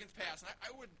couple of seconds passed, and I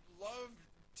would love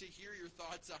to hear your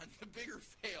thoughts on the bigger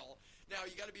fail. Now,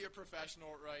 you got to be a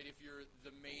professional, right, if you're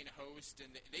the main host,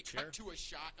 and they cut to a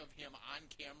shot of him on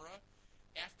camera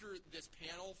after this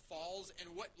panel falls,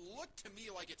 and what looked to me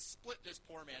like it split this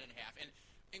poor man in half. And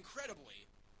incredibly,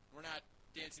 we're not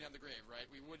dancing on the grave, right?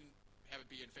 We wouldn't have it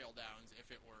be in fail downs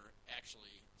if it were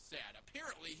actually sad.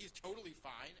 Apparently, he's totally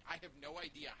fine. I have no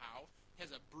idea how.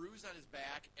 Has a bruise on his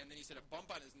back, and then he said a bump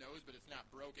on his nose, but it's not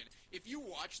broken. If you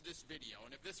watch this video,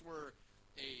 and if this were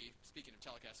speaking of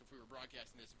telecast, if we were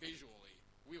broadcasting this visually,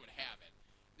 we would have it.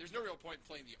 There's no real point in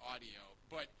playing the audio,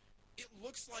 but it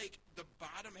looks like the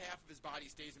bottom half of his body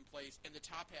stays in place, and the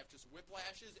top half just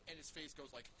whiplashes, and his face goes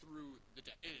like through the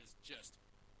deck. It is just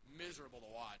miserable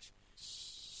to watch.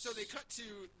 So they cut to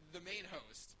the main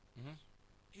host. Mm-hmm.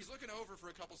 He's looking over for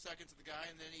a couple seconds at the guy,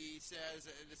 and then he says,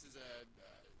 and this is a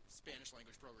Spanish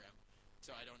language program,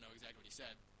 so I don't know exactly what he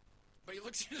said. But he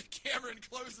looks into the camera and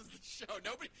closes the show.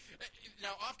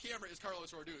 Now, off camera is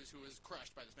Carlos Orduz, who was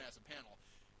crushed by this massive panel.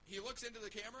 He looks into the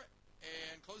camera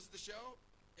and closes the show,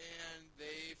 and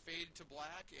they fade to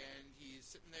black, and he's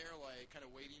sitting there, like, kind of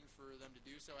waiting for them to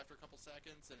do so after a couple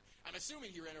seconds. And I'm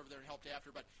assuming he ran over there and helped after,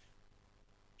 but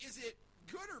is it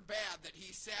good or bad that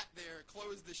he sat there,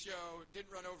 closed the show,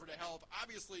 didn't run over to help?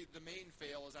 Obviously, the main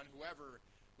fail is on whoever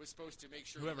was supposed to make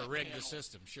sure whoever that rigged panel, the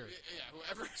system, sure. Yeah,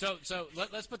 whoever. So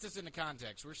let's put this into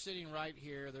context. We're sitting right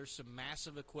here. There's some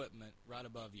massive equipment right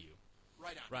above you.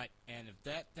 Right on. Right, and if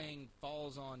that thing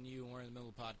falls on you and we're in the middle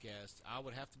of the podcast, I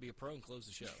would have to be a pro and close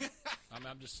the show.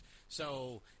 I'm just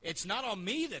so it's not on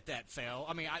me that fell.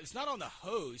 I mean, it's not on the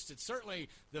host. It's certainly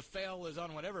the fail is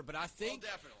on whatever. But I think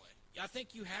definitely. I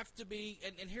think you have to be.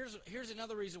 And here's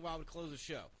another reason why I would close the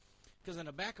show, because in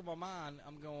the back of my mind,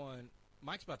 I'm going,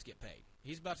 Mike's about to get paid.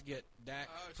 He's about to get Dak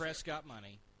Prescott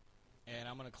money, and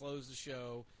I'm going to close the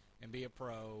show and be a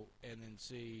pro, and then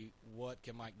see what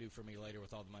can Mike do for me later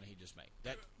with all the money he just made.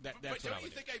 That's but what I don't would you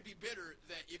do. think I'd be bitter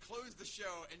that you closed the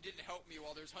show and didn't help me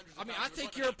while there's hundreds of I mean, pounds I of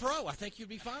think equipment? you're a pro. I think you'd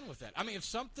be fine with that. I mean, if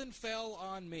something fell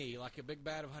on me like a big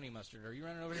bat of honey mustard, are you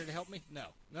running over here to help me? No,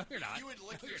 you're not. You would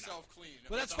lick No, you're yourself clean.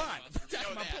 Well, that's with the fine. honey mustard. That's You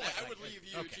know my that. point. I would leave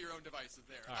you Okay. to your own devices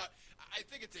there. All right. I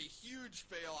think it's a huge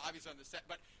fail, obviously, on the set,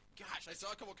 but gosh, I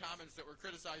saw a couple comments that were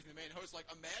criticizing the main host. Like,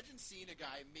 imagine seeing a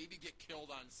guy maybe get killed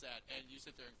on set, and you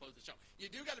sit there and close the show. You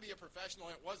do got to be a professional.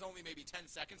 It was only maybe 10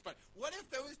 seconds, but what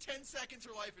if those 10 seconds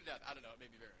were life and death? I don't know. It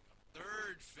made me very uncomfortable.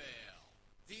 Third fail.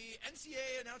 The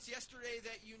NCAA announced yesterday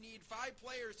that you need 5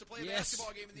 players to play a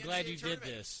basketball game in the glad NCAA you tournament.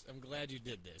 did this. I'm glad you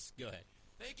did this. Go ahead.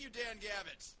 Thank you, Dan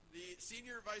Gavitt, the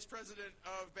Senior Vice President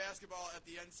of Basketball at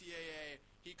the NCAA.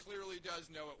 He clearly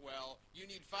does know it well. You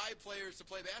need 5 players to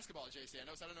play basketball, Jay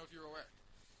Sandos. I don't know if you're aware.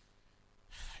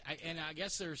 I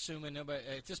guess they're assuming nobody.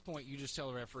 At this point, you just tell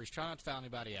the referees, try not to foul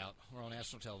anybody out. We're on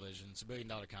national television. It's $1 billion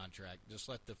contract. Just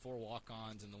let the 4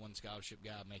 walk-ons and the 1 scholarship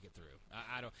guy make it through.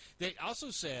 I don't. They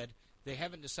also said they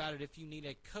haven't decided if you need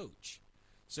a coach.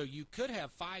 So you could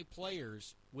have 5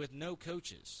 players with no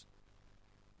coaches.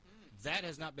 That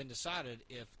has not been decided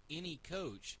if any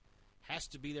coach has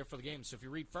to be there for the game. So if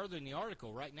you read further in the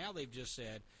article, right now they've just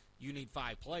said you need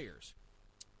 5 players.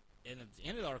 And at the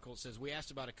end of the article, it says, we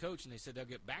asked about a coach, and they said they'll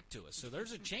get back to us. So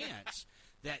there's a chance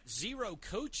that 0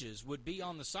 coaches would be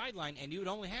on the sideline, and you would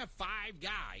only have 5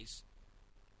 guys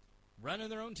running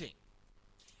their own team.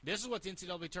 This is what the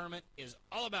NCAA tournament is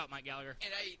all about, Mike Gallagher.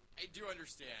 And I do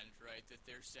understand, right, that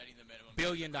they're setting the minimum. $1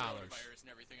 billion. Coronavirus and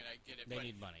everything, and I get it. They but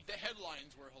need money. The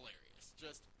headlines were hilarious.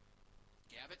 Just,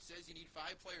 Gavitt says you need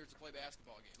 5 players to play a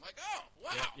basketball game. Like, oh,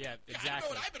 wow. Yeah, I exactly. don't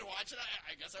know what I've been watching.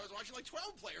 I guess I was watching like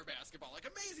 12-player basketball. Like,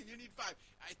 amazing, you need 5.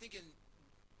 I think in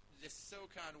this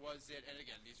SoCon was it, and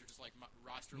again, these are just like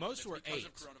roster Most were because 8.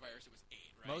 of coronavirus, it was 8,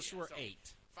 right? Most were so 8.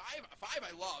 5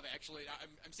 I love, actually.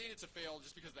 I'm saying it's a fail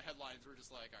just because the headlines were just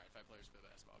like, all right, 5 players play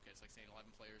basketball. Okay, it's like saying 11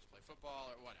 players play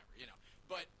football or whatever, you know.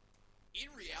 But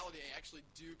in reality, I actually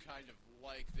do kind of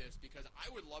like this because I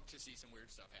would love to see some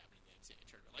weird stuff happening in the NCAA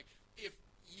tournament. Like, if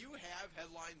you have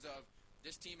headlines of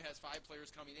this team has 5 players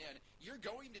coming in, you're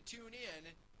going to tune in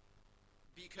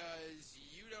because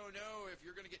you don't know if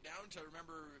you're going to get down to,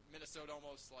 remember, Minnesota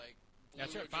almost like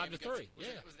that's right, 5-3.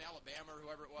 Yeah, it was in Alabama or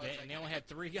whoever it was. And they only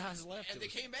had 3 guys left. And they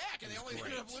came back, and they only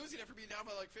great. ended up losing after being down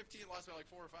by like 15, lost by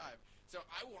like 4 or 5. So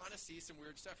I want to see some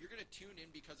weird stuff. You're going to tune in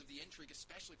because of the intrigue,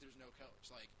 especially if there's no coach.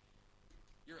 Like,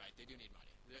 you're right, they do need money.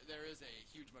 There is a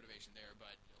huge motivation there,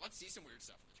 but let's see some weird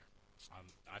stuff in the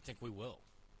tournament. I think we will.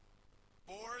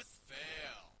 4th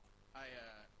fail.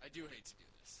 I do hate to do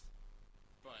this,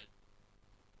 but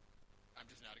I'm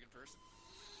just not a good person.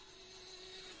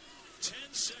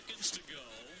 10 seconds to go.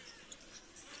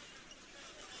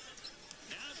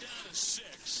 Now down to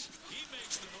 6. He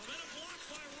makes the momentum block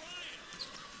by Ryan.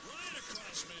 Ryan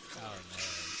across midcourt. Oh, no.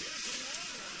 Here's the long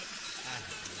one.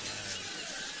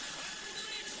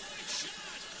 Three-point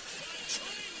shot by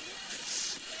Trey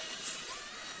Woods.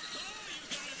 Oh, you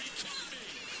gotta be kidding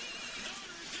me. Notre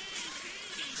Dame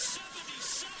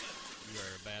 80-77. You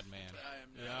are a bad man. I am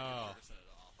not a good person at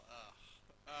all.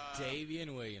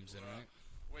 Davian Williamson, right?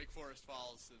 Wake Forest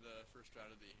falls in the first round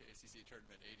of the ACC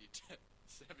tournament,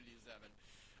 80-77.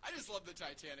 I just love the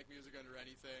Titanic music under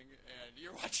anything, and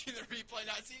you're watching the replay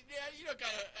now. See, yeah, you know,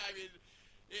 kind of. I mean,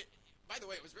 by the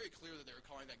way, it was very clear that they were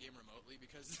calling that game remotely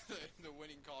because the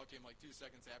winning call came like 2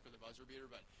 seconds after the buzzer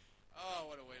beater. But oh,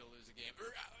 what a way to lose a game.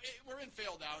 We're in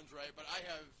fail downs, right? But I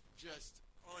have just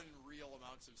unreal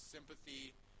amounts of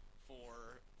sympathy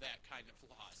for that kind of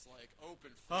loss, like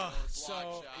open floor,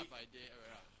 block shot by Dave.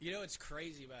 You know what's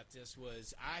crazy about this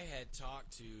was I had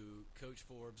talked to Coach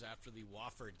Forbes after the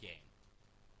Wofford game,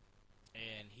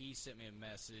 and he sent me a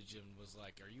message and was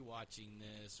like, "Are you watching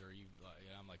this?" Or are you?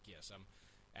 And I'm like, "Yes, I'm."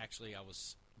 Actually, I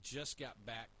just got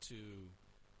back to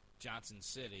Johnson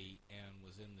City and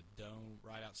was in the dome,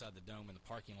 right outside the dome in the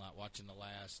parking lot, watching the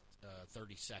last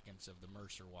 30 seconds of the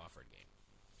Mercer Wofford game.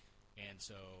 And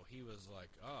so he was like,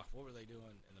 "Oh, what were they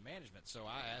doing in the management?" So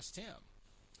I asked him.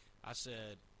 I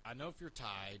said, "I know if you're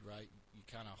tied, right, you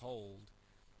kind of hold,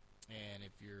 and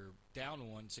if you're down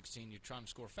 1-16, you're trying to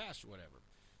score fast or whatever."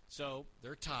 So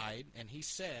they're tied, and he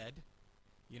said,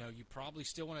 "You know, you probably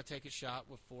still want to take a shot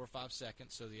with 4 or 5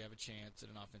 seconds so that you have a chance at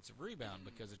an offensive rebound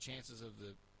because the chances of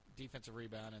the defensive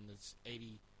rebound and this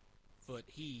 80-foot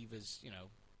heave is, you know,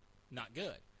 not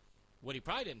good." What he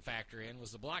probably didn't factor in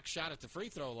was the block shot at the free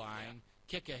throw line,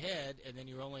 kick ahead, and then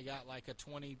you only got like a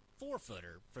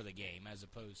 24-footer for the game as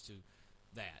opposed to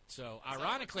that. So,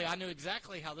 ironically, I knew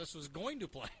exactly how this was going to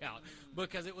play out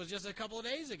because it was just a couple of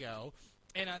days ago.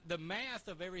 And the math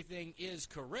of everything is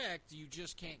correct. You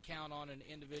just can't count on an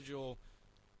individual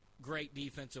great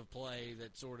defensive play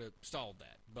that sort of stalled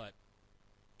that.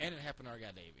 And it happened to our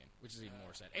guy Davian, which is even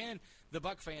more sad. And the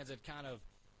Buck fans had kind of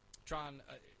trying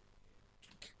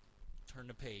turn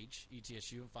the page,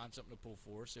 ETSU, and find something to pull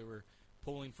for us. They were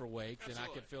pulling for Wake, then I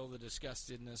Absolutely. could feel the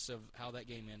disgustedness of how that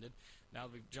game ended. Now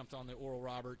we've jumped on the Oral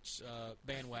Roberts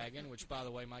bandwagon, which, by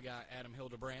the way, my guy Adam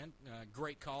Hildebrand,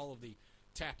 great call of the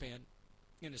tap-in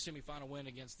the semifinal win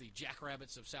against the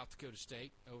Jackrabbits of South Dakota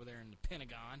State over there in the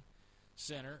Pentagon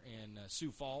Center in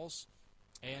Sioux Falls.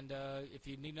 And if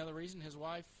you need another reason, his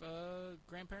wife,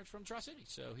 grandparents from Tri-Cities.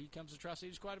 So he comes to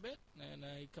Tri-Cities quite a bit, and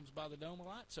he comes by the Dome a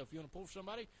lot. So if you want to pull for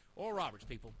somebody, Oral Roberts,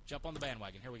 people, jump on the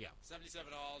bandwagon. Here we go.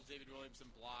 77 all, David Williamson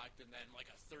blocked, and then like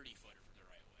a 30-footer from the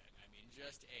right wing. I mean,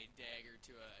 just a dagger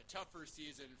to a tougher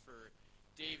season for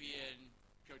Davian,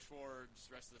 Coach Forbes,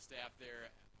 rest of the staff there.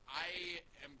 I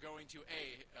am going to,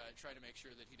 try to make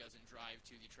sure that he doesn't drive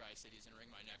to the Tri-Cities and wring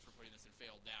my neck for putting this in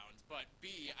failed downs. But,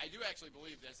 B, I do actually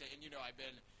believe this, and, I've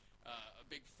been a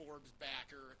big Forbes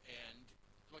backer, and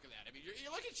look at that. I mean, you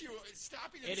look at you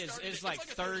stopping and starting. It's like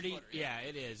a 30. 30-footer, Yeah,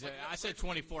 it is. Like, I said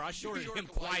like 24. I shorted New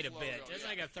him York quite a Life bit. logo, It's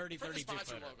yeah. like a 30, For the 32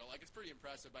 sponsor footer. logo, like, it's pretty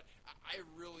impressive. But I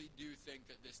really do think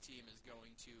that this team is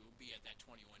going to be at that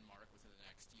 21 mark within the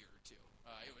next year or two.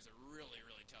 It was a really,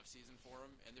 really tough season for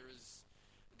them, and there is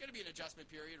going to be an adjustment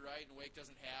period, right? And Wake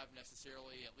doesn't have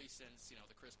necessarily, at least since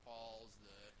the Chris Pauls,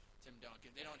 the Tim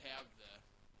Duncan, they don't have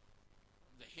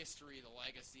the history, the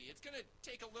legacy. It's going to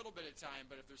take a little bit of time,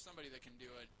 but if there's somebody that can do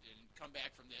it and come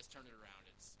back from this, turn it around,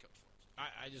 it's Coach Forbes.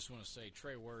 I just want to say,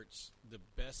 Trey Wirtz, the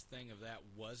best thing of that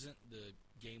wasn't the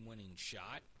game-winning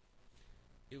shot.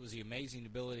 It was the amazing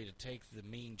ability to take the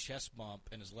mean chest bump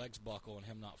and his legs buckle and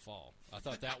him not fall. I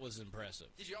thought that was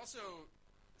impressive. Did you also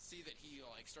see that he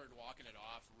started walking it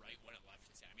off right when it left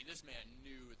his hand? I mean, this man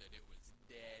knew that it was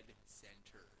dead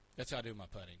center. That's how I do my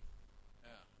putting. Oh,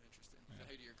 interesting. Is that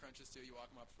how you do your crunches too? You walk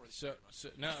them up before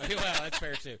the No, well, that's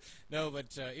fair too. No,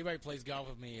 but anybody plays golf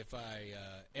with me, if I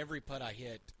every putt I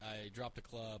hit, I drop the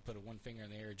club, put one finger in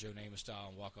the air, Joe Namath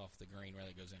style, and walk off the green, whether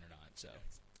it goes in or not. So,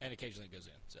 and occasionally it goes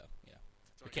in. So, yeah,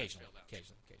 So occasionally.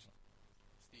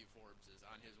 Steve Forbes is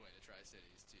on his way to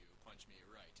Tri-Cities to punch me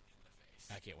right in the face.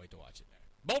 I can't wait to watch it.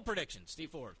 Bold prediction: Steve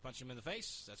Forbes punching him in the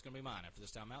face. That's going to be mine after this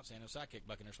timeout. San Jose Sidekick,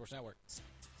 Buccaneer Sports Network.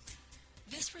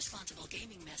 This responsible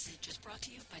gaming message is brought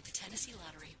to you by the Tennessee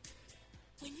Lottery.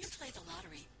 When you play the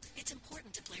lottery, it's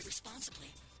important to play responsibly.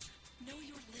 Know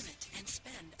your limit and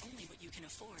spend only what you can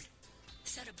afford.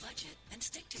 Set a budget and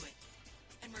stick to it.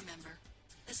 And remember,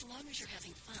 as long as you're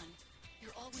having fun,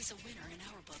 you're always a winner in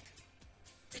our book.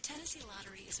 The Tennessee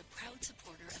Lottery is a proud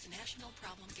supporter of National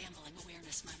Problem Gambling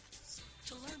Awareness Month.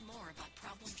 To learn more about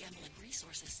problem gambling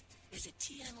resources, visit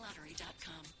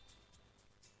tnlottery.com.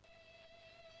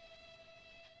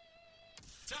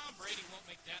 Tom Brady won't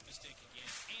make that mistake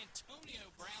again. Antonio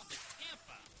Brown to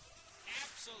Tampa.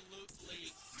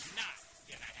 Absolutely not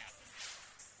going to happen.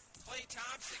 Klay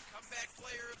Thompson, comeback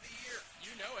player of the year.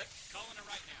 You know it. Calling it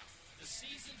right now. The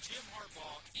season Jim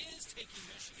Harbaugh is taking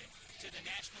Michigan to the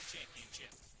national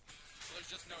championship. Well, there's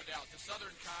just no doubt. The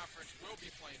Southern Conference will be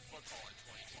playing football in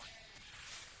 2020.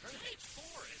 Wake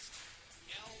Forest.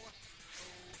 LOL.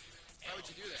 Why would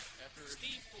you do that after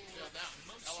Steve Forbes, fell down?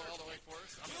 most LOL certainly, to Wake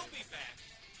Forest? will be back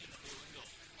in the blue and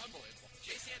gold. Unbelievable.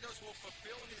 Jay Sandos will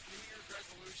fulfill his New Year's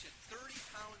resolution, 30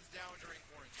 pounds down during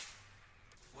quarantine.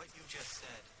 What you just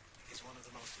said is one of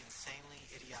the most insanely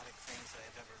idiotic things I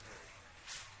have ever heard.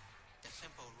 A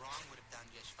simple wrong would have done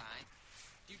just fine.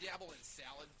 Do you dabble in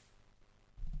salad?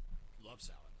 Love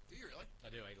salad. Do you really?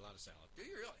 I do. I eat a lot of salad. Do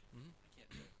you really? Mhm. I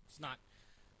can't do it. It's not.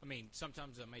 I mean,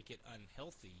 sometimes I make it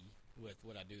unhealthy with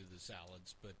what I do to the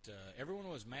salads, but everyone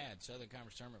was mad. Southern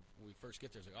Conference tournament, when we first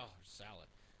get there, it's like, oh, there's salad.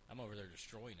 I'm over there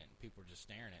destroying it, and people are just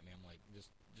staring at me. I'm like,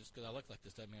 just because I look like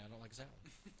this doesn't mean I don't like salad.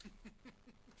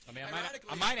 I mean,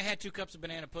 I might have had 2 cups of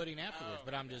banana pudding afterwards,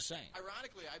 but I'm just saying.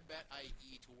 Ironically, I bet I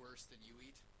eat worse than you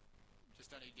eat,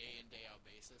 just on a day in, day out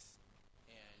basis.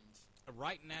 And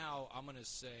Right now, I'm going to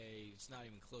say it's not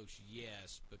even close,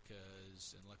 yes,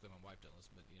 because, and luckily my wife doesn't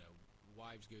listen, but,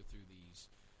 wives go through these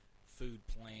food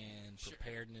plans, Sure.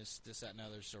 preparedness, this, that, and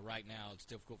others. So right now, it's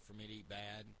difficult for me to eat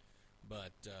bad.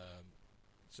 But,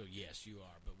 so yes, you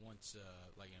are. But once,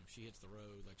 she hits the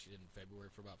road like she did in February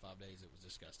for about 5 days, it was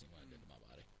disgusting what it did to my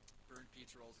body. burned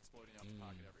pizza rolls exploding out the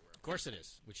pocket everywhere. Of course it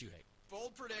is, which you hate.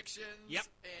 Bold predictions. Yep.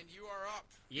 And you are up.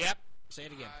 Yep. Say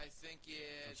it again. I think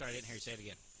it's... I'm sorry, I didn't hear you say it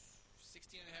again.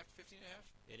 16 and a half, 15 and a half?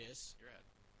 It is. You're ahead.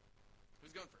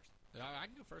 Who's going first? I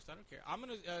can go first. I don't care. I'm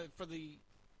going to, for the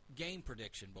game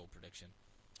prediction, bold prediction,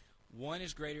 1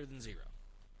 is greater than 0.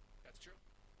 That's true.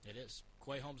 It is.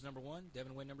 Quay Holmes, number 1.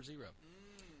 Devin Wynn, number 0.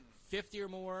 50 or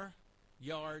more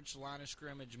yards, line of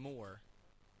scrimmage more,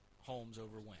 Holmes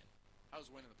over Wynn. How's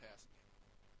Wynn in the passing game?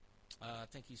 I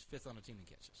think he's 5th on the team in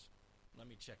catches. Let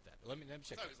me check that. Let me I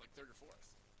check thought that. he was like 3rd or 4th.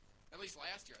 At least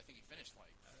last year, I think he finished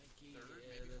like... I think he third,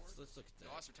 maybe fourth. Let's look at They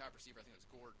that. lost their top receiver. I think it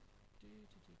was Gordon.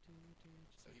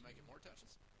 So he might get more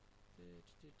touches.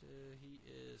 He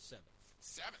is 7th.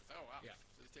 7th. Oh wow. Yeah.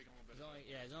 So he's taking a little bit.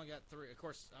 He's only got 3. Of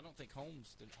course, I don't think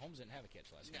Holmes didn't have a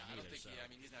catch last No, game I don't either. think. I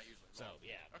mean, he's not usually. So involved.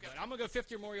 yeah. Okay. But I'm gonna go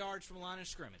 50 or more yards from the line of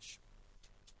scrimmage.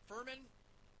 Furman,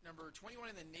 number 21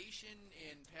 in the nation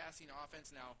in passing offense.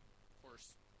 Now, of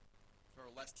course, there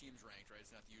are less teams ranked, right?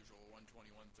 It's not the usual 120,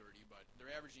 130, but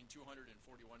they're averaging 241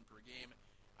 per game.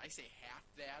 I say half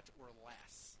that or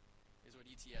less is what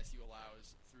ETSU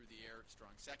allows through the air.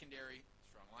 Strong secondary,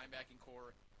 strong linebacking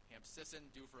core. Hamp Sisson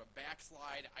due for a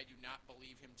backslide. I do not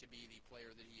believe him to be the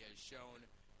player that he has shown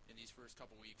in these first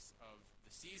couple weeks of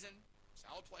the season.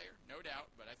 Solid player, no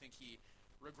doubt, but I think he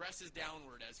regresses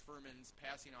downward as Furman's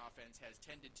passing offense has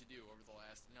tended to do over the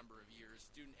last number of years.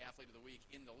 Student Athlete of the Week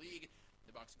in the league.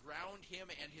 The Bucks ground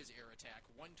him and his air attack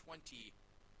 120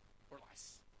 or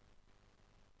less.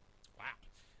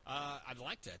 Wow. I'd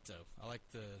like that, though. I like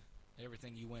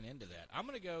everything you went into that. I'm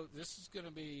going to go, this is going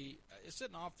to be, it's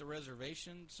sitting off the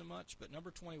reservation so much, but number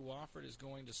 20, Wofford, is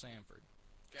going to Sanford.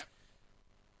 Okay.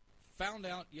 Found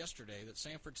out yesterday that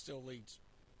Sanford still leads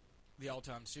the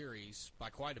all-time series by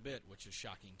quite a bit, which is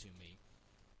shocking to me.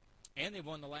 And they've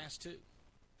won the last 2.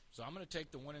 So I'm going to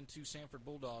take the 1 and 2 Sanford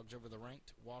Bulldogs over the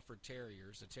ranked Wofford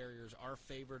Terriers. The Terriers are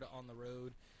favored on the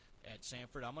road at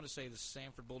Sanford. I'm going to say the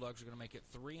Sanford Bulldogs are going to make it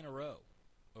 3 in a row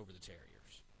over the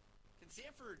Terriers. Can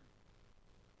Sanford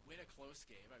win a close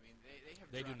game? I mean,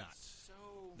 they do dropped not. So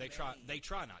they many.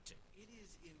 try not to. It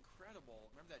is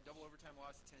incredible. Remember that double overtime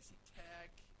loss to Tennessee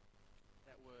Tech?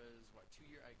 That was, 2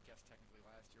 years, I guess technically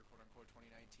last year, quote-unquote,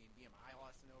 2019. BMI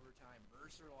lost in overtime.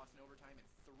 Mercer lost in overtime and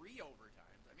 3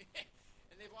 overtimes. I mean,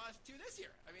 and they've lost 2 this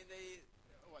year. I mean, they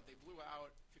blew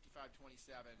out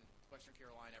 55-27. Western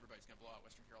Carolina, everybody's going to blow out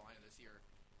Western Carolina this year.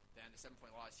 Then a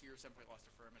 7-point loss here, 7-point loss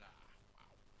to Furman.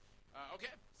 Wow.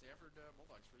 Okay, Sanford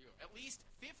Bulldogs for you. At least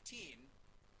 15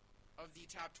 of the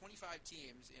top 25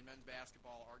 teams in men's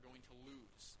basketball are going to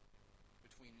lose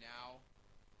between now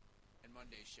and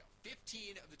Monday's show.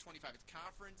 15 of the 25. It's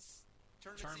conference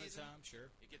tournament season. Time,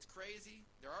 sure. It gets crazy.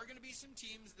 There are going to be some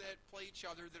teams that play each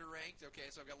other that are ranked.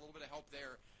 Okay, so I've got a little bit of help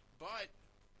there. But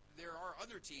there are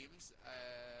other teams.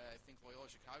 I think Loyola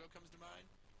Chicago comes to mind.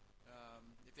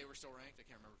 If they were still ranked, I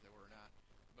can't remember if they were or not.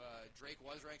 But Drake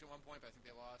was ranked at one point, but I think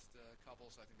they lost a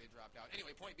couple, so I think they dropped out.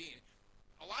 Anyway, point being,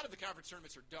 a lot of the conference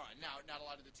tournaments are done. Now, not a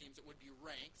lot of the teams that would be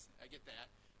ranked. I get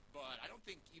that. But I don't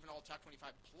think even all top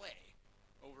 25 play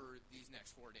over these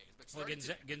next 4 days. But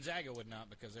Gonzaga would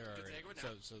not because they're already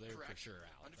so they're correct. For sure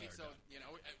out. Undefeated, so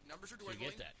numbers are dwindling.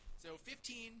 So you get that. So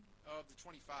 15 of the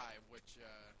 25, which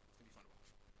is going to be fun to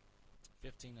watch.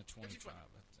 15 to 25.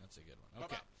 That's a good one.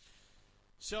 Okay. Bye-bye.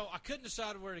 So I couldn't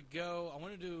decide where to go. I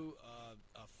want to do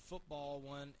a football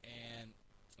one, and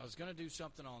I was going to do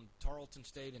something on Tarleton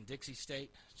State and Dixie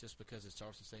State, just because it's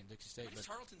Tarleton State and Dixie State. Why does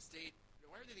Tarleton State?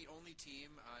 Why are they the only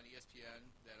team on ESPN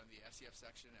that on the FCF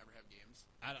section ever have games?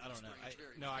 I don't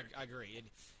know. I agree. It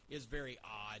is very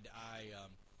odd. I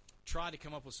tried to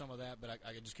come up with some of that, but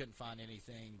I just couldn't find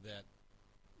anything that.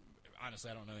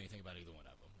 Honestly, I don't know anything about either one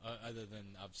of them, other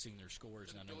than I've seen their scores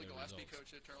and I know Billy their Gillespie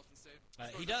results. Coach at Tarleton State?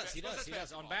 He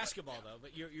does on basketball though.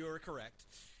 But you're correct.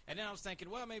 And then I was thinking,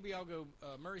 well, maybe I'll go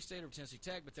Murray State or Tennessee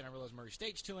Tech, but then I realized Murray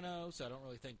State's 2-0, so I don't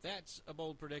really think that's a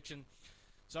bold prediction.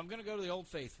 So I'm going to go to the Old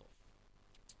Faithful.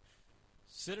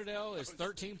 Citadel is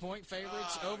 13-point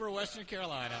favorites over Western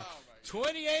Carolina.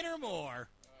 28 or more.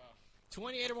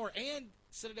 28 or more. And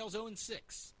Citadel's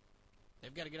 0-6.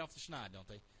 They've got to get off the schneid, don't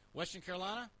they? Western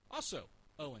Carolina, also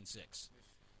 0-6.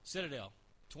 Citadel,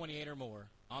 28 or more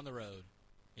on the road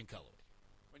in Cullowhee.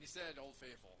 When you said Old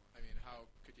Faithful, I mean, how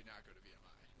could you not go to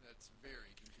VMI? That's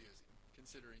very confusing,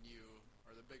 considering you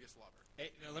are the biggest lover.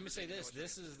 Hey, let me say this: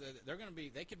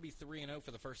 they could be 3-0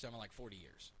 for the first time in like 40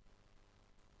 years.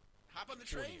 Hop on the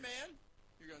train, man.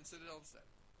 You're going Citadel instead.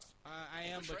 I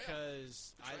am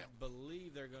because I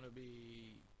believe they're going to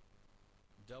be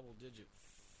double-digit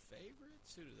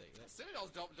favorites. Who do they?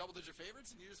 Citadel's double-digit favorites,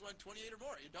 and you just went 28 or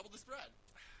more. You doubled the spread.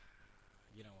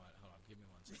 You know what? Hold on. Give me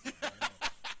 1 second.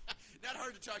 Not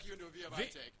hard to talk you into a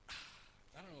VMI take.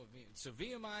 I don't know. So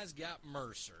VMI's got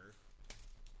Mercer.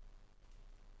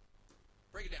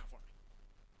 Break it down for me.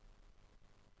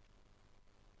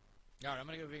 All right, I'm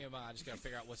going to go VMI. I just got to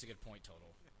figure out what's a good point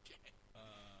total. Okay.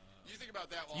 You think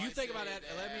about that while you I think say about that.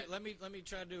 that. Let me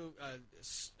try to do a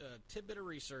tidbit of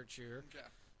research here. Okay.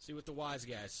 See what the wise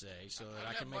guys say, so that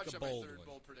I can don't make have a much bold on my third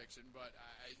one. bold prediction, but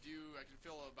I can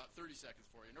fill about 30 seconds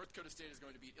for you. North Dakota State is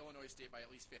going to beat Illinois State by at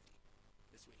least 50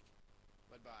 this week,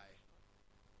 led by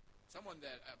someone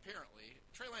that apparently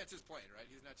Trey Lance is playing, right?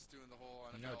 He's not just doing the whole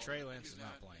NFL. No, Trey Lance is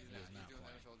not playing. He is not doing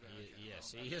playing. the NFL draft.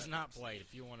 Yes, he has not played.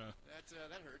 If you want to,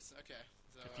 that hurts. Okay.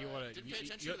 So, if you want to, didn't pay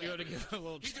attention you to that. want to give a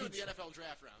little. He's doing the NFL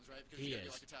draft rounds, right? Because he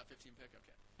he's is like a top 15 pick.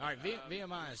 Okay. All right,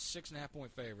 VMI is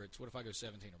 6.5-point favorites. What if I go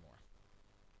 17 or more?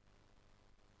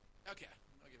 Okay,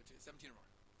 I'll give it to you. 17 or more.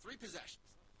 3 possessions.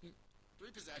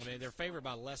 3 possessions. I mean, they're favored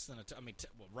by less than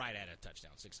right at a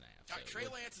touchdown, 6.5. All right, Trey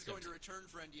Lance is going to return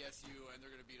for NDSU, and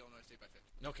they're going to beat Illinois State by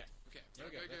 50. Okay. Okay. There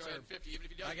we go. Go ahead, 50. Even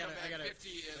if he doesn't come back, 50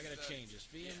 is I got to change this.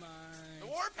 VMI. The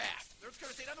Warpath. North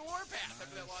Dakota State on the Warpath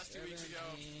after that loss 2 weeks ago.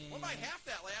 Won by half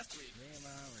that last week.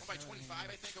 Won by 25,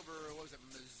 I think, over, what was it,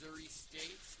 Missouri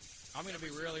State. I'm going to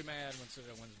be really mad when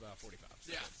Citadel wins by 45.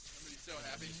 Yeah, I'm going to be so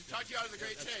happy. Talked you out of the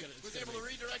great take. Was able to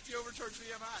redirect you over towards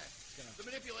VMI. The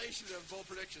manipulation of bold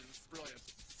predictions. Brilliant.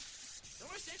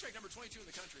 Illinois State's ranked number 22 in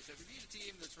the country, so if you beat a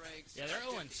team that's ranked... Yeah, they're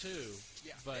 0-2,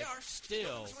 yeah, but they are.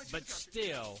 still,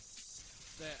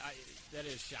 that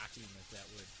is shocking that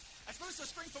would... I suppose so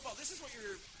spring football, this is what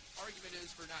your argument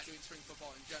is for not doing spring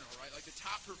football in general, right? Like the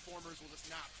top performers will just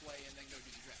not play and then go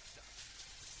do the draft stuff.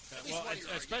 Well,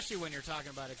 especially when you're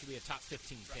talking about it could be a top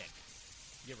 15 pick,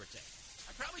 give or take.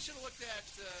 I probably should have looked that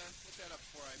up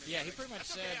before I made Yeah, he pretty much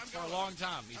said for a long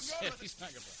time. He said he's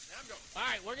not going to play. I'm going. All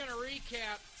right, we're going to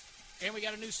recap, and we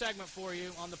got a new segment for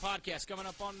you on the podcast coming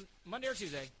up on Monday or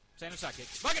Tuesday. Santa Sidekick.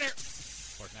 Buccaneer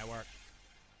Sports Network.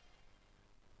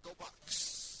 Go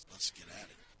Bucks. Let's get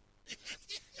at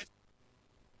it.